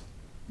 months,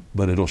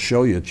 but it'll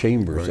show you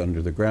chambers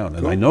under the ground.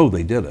 And I know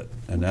they did it,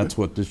 and that's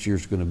what this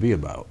year's going to be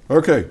about.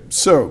 Okay,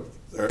 so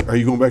are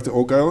you going back to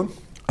Oak Island?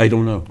 I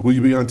don't know. Will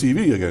you be on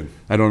TV again?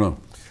 I don't know.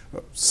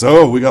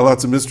 So we got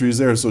lots of mysteries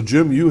there. So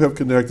Jim, you have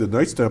connected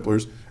Knights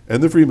Templars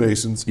and the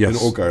Freemasons in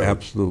Oak Island.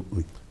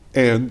 Absolutely.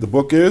 And the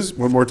book is,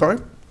 one more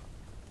time?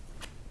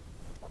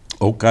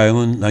 Oak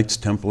Island, Knights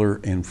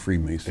Templar, and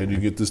Freemason. And you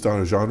get this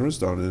down as genres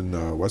down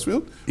in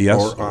Westfield? Yes.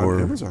 Or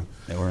on Amazon?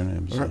 Or on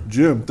Amazon. All right.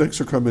 Jim, thanks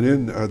for coming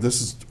in.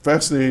 This is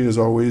fascinating as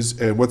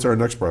always. And what's our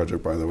next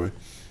project, by the way?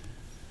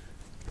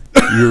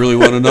 You really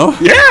want to know?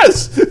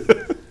 Yes!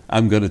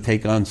 I'm going to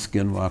take on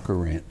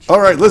Skinwalker Ranch. All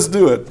right, let's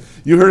do it.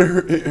 You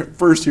heard it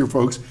first here,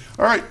 folks.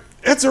 All right,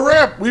 it's a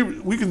wrap.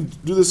 We can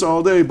do this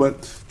all day,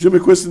 but Jim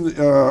McQuiston,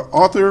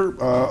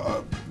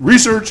 author,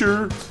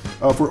 researcher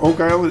for Oak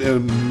Island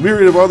and a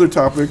myriad of other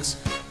topics,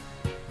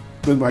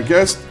 been my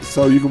guest.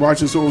 So you can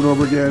watch this over and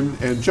over again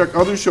and check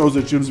other shows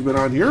that Jim's been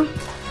on here.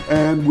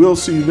 And we'll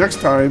see you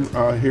next time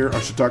here on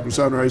Chautauqua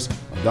Sunrise.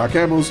 I'm Doc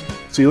Hamels.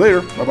 See you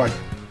later.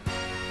 Bye-bye.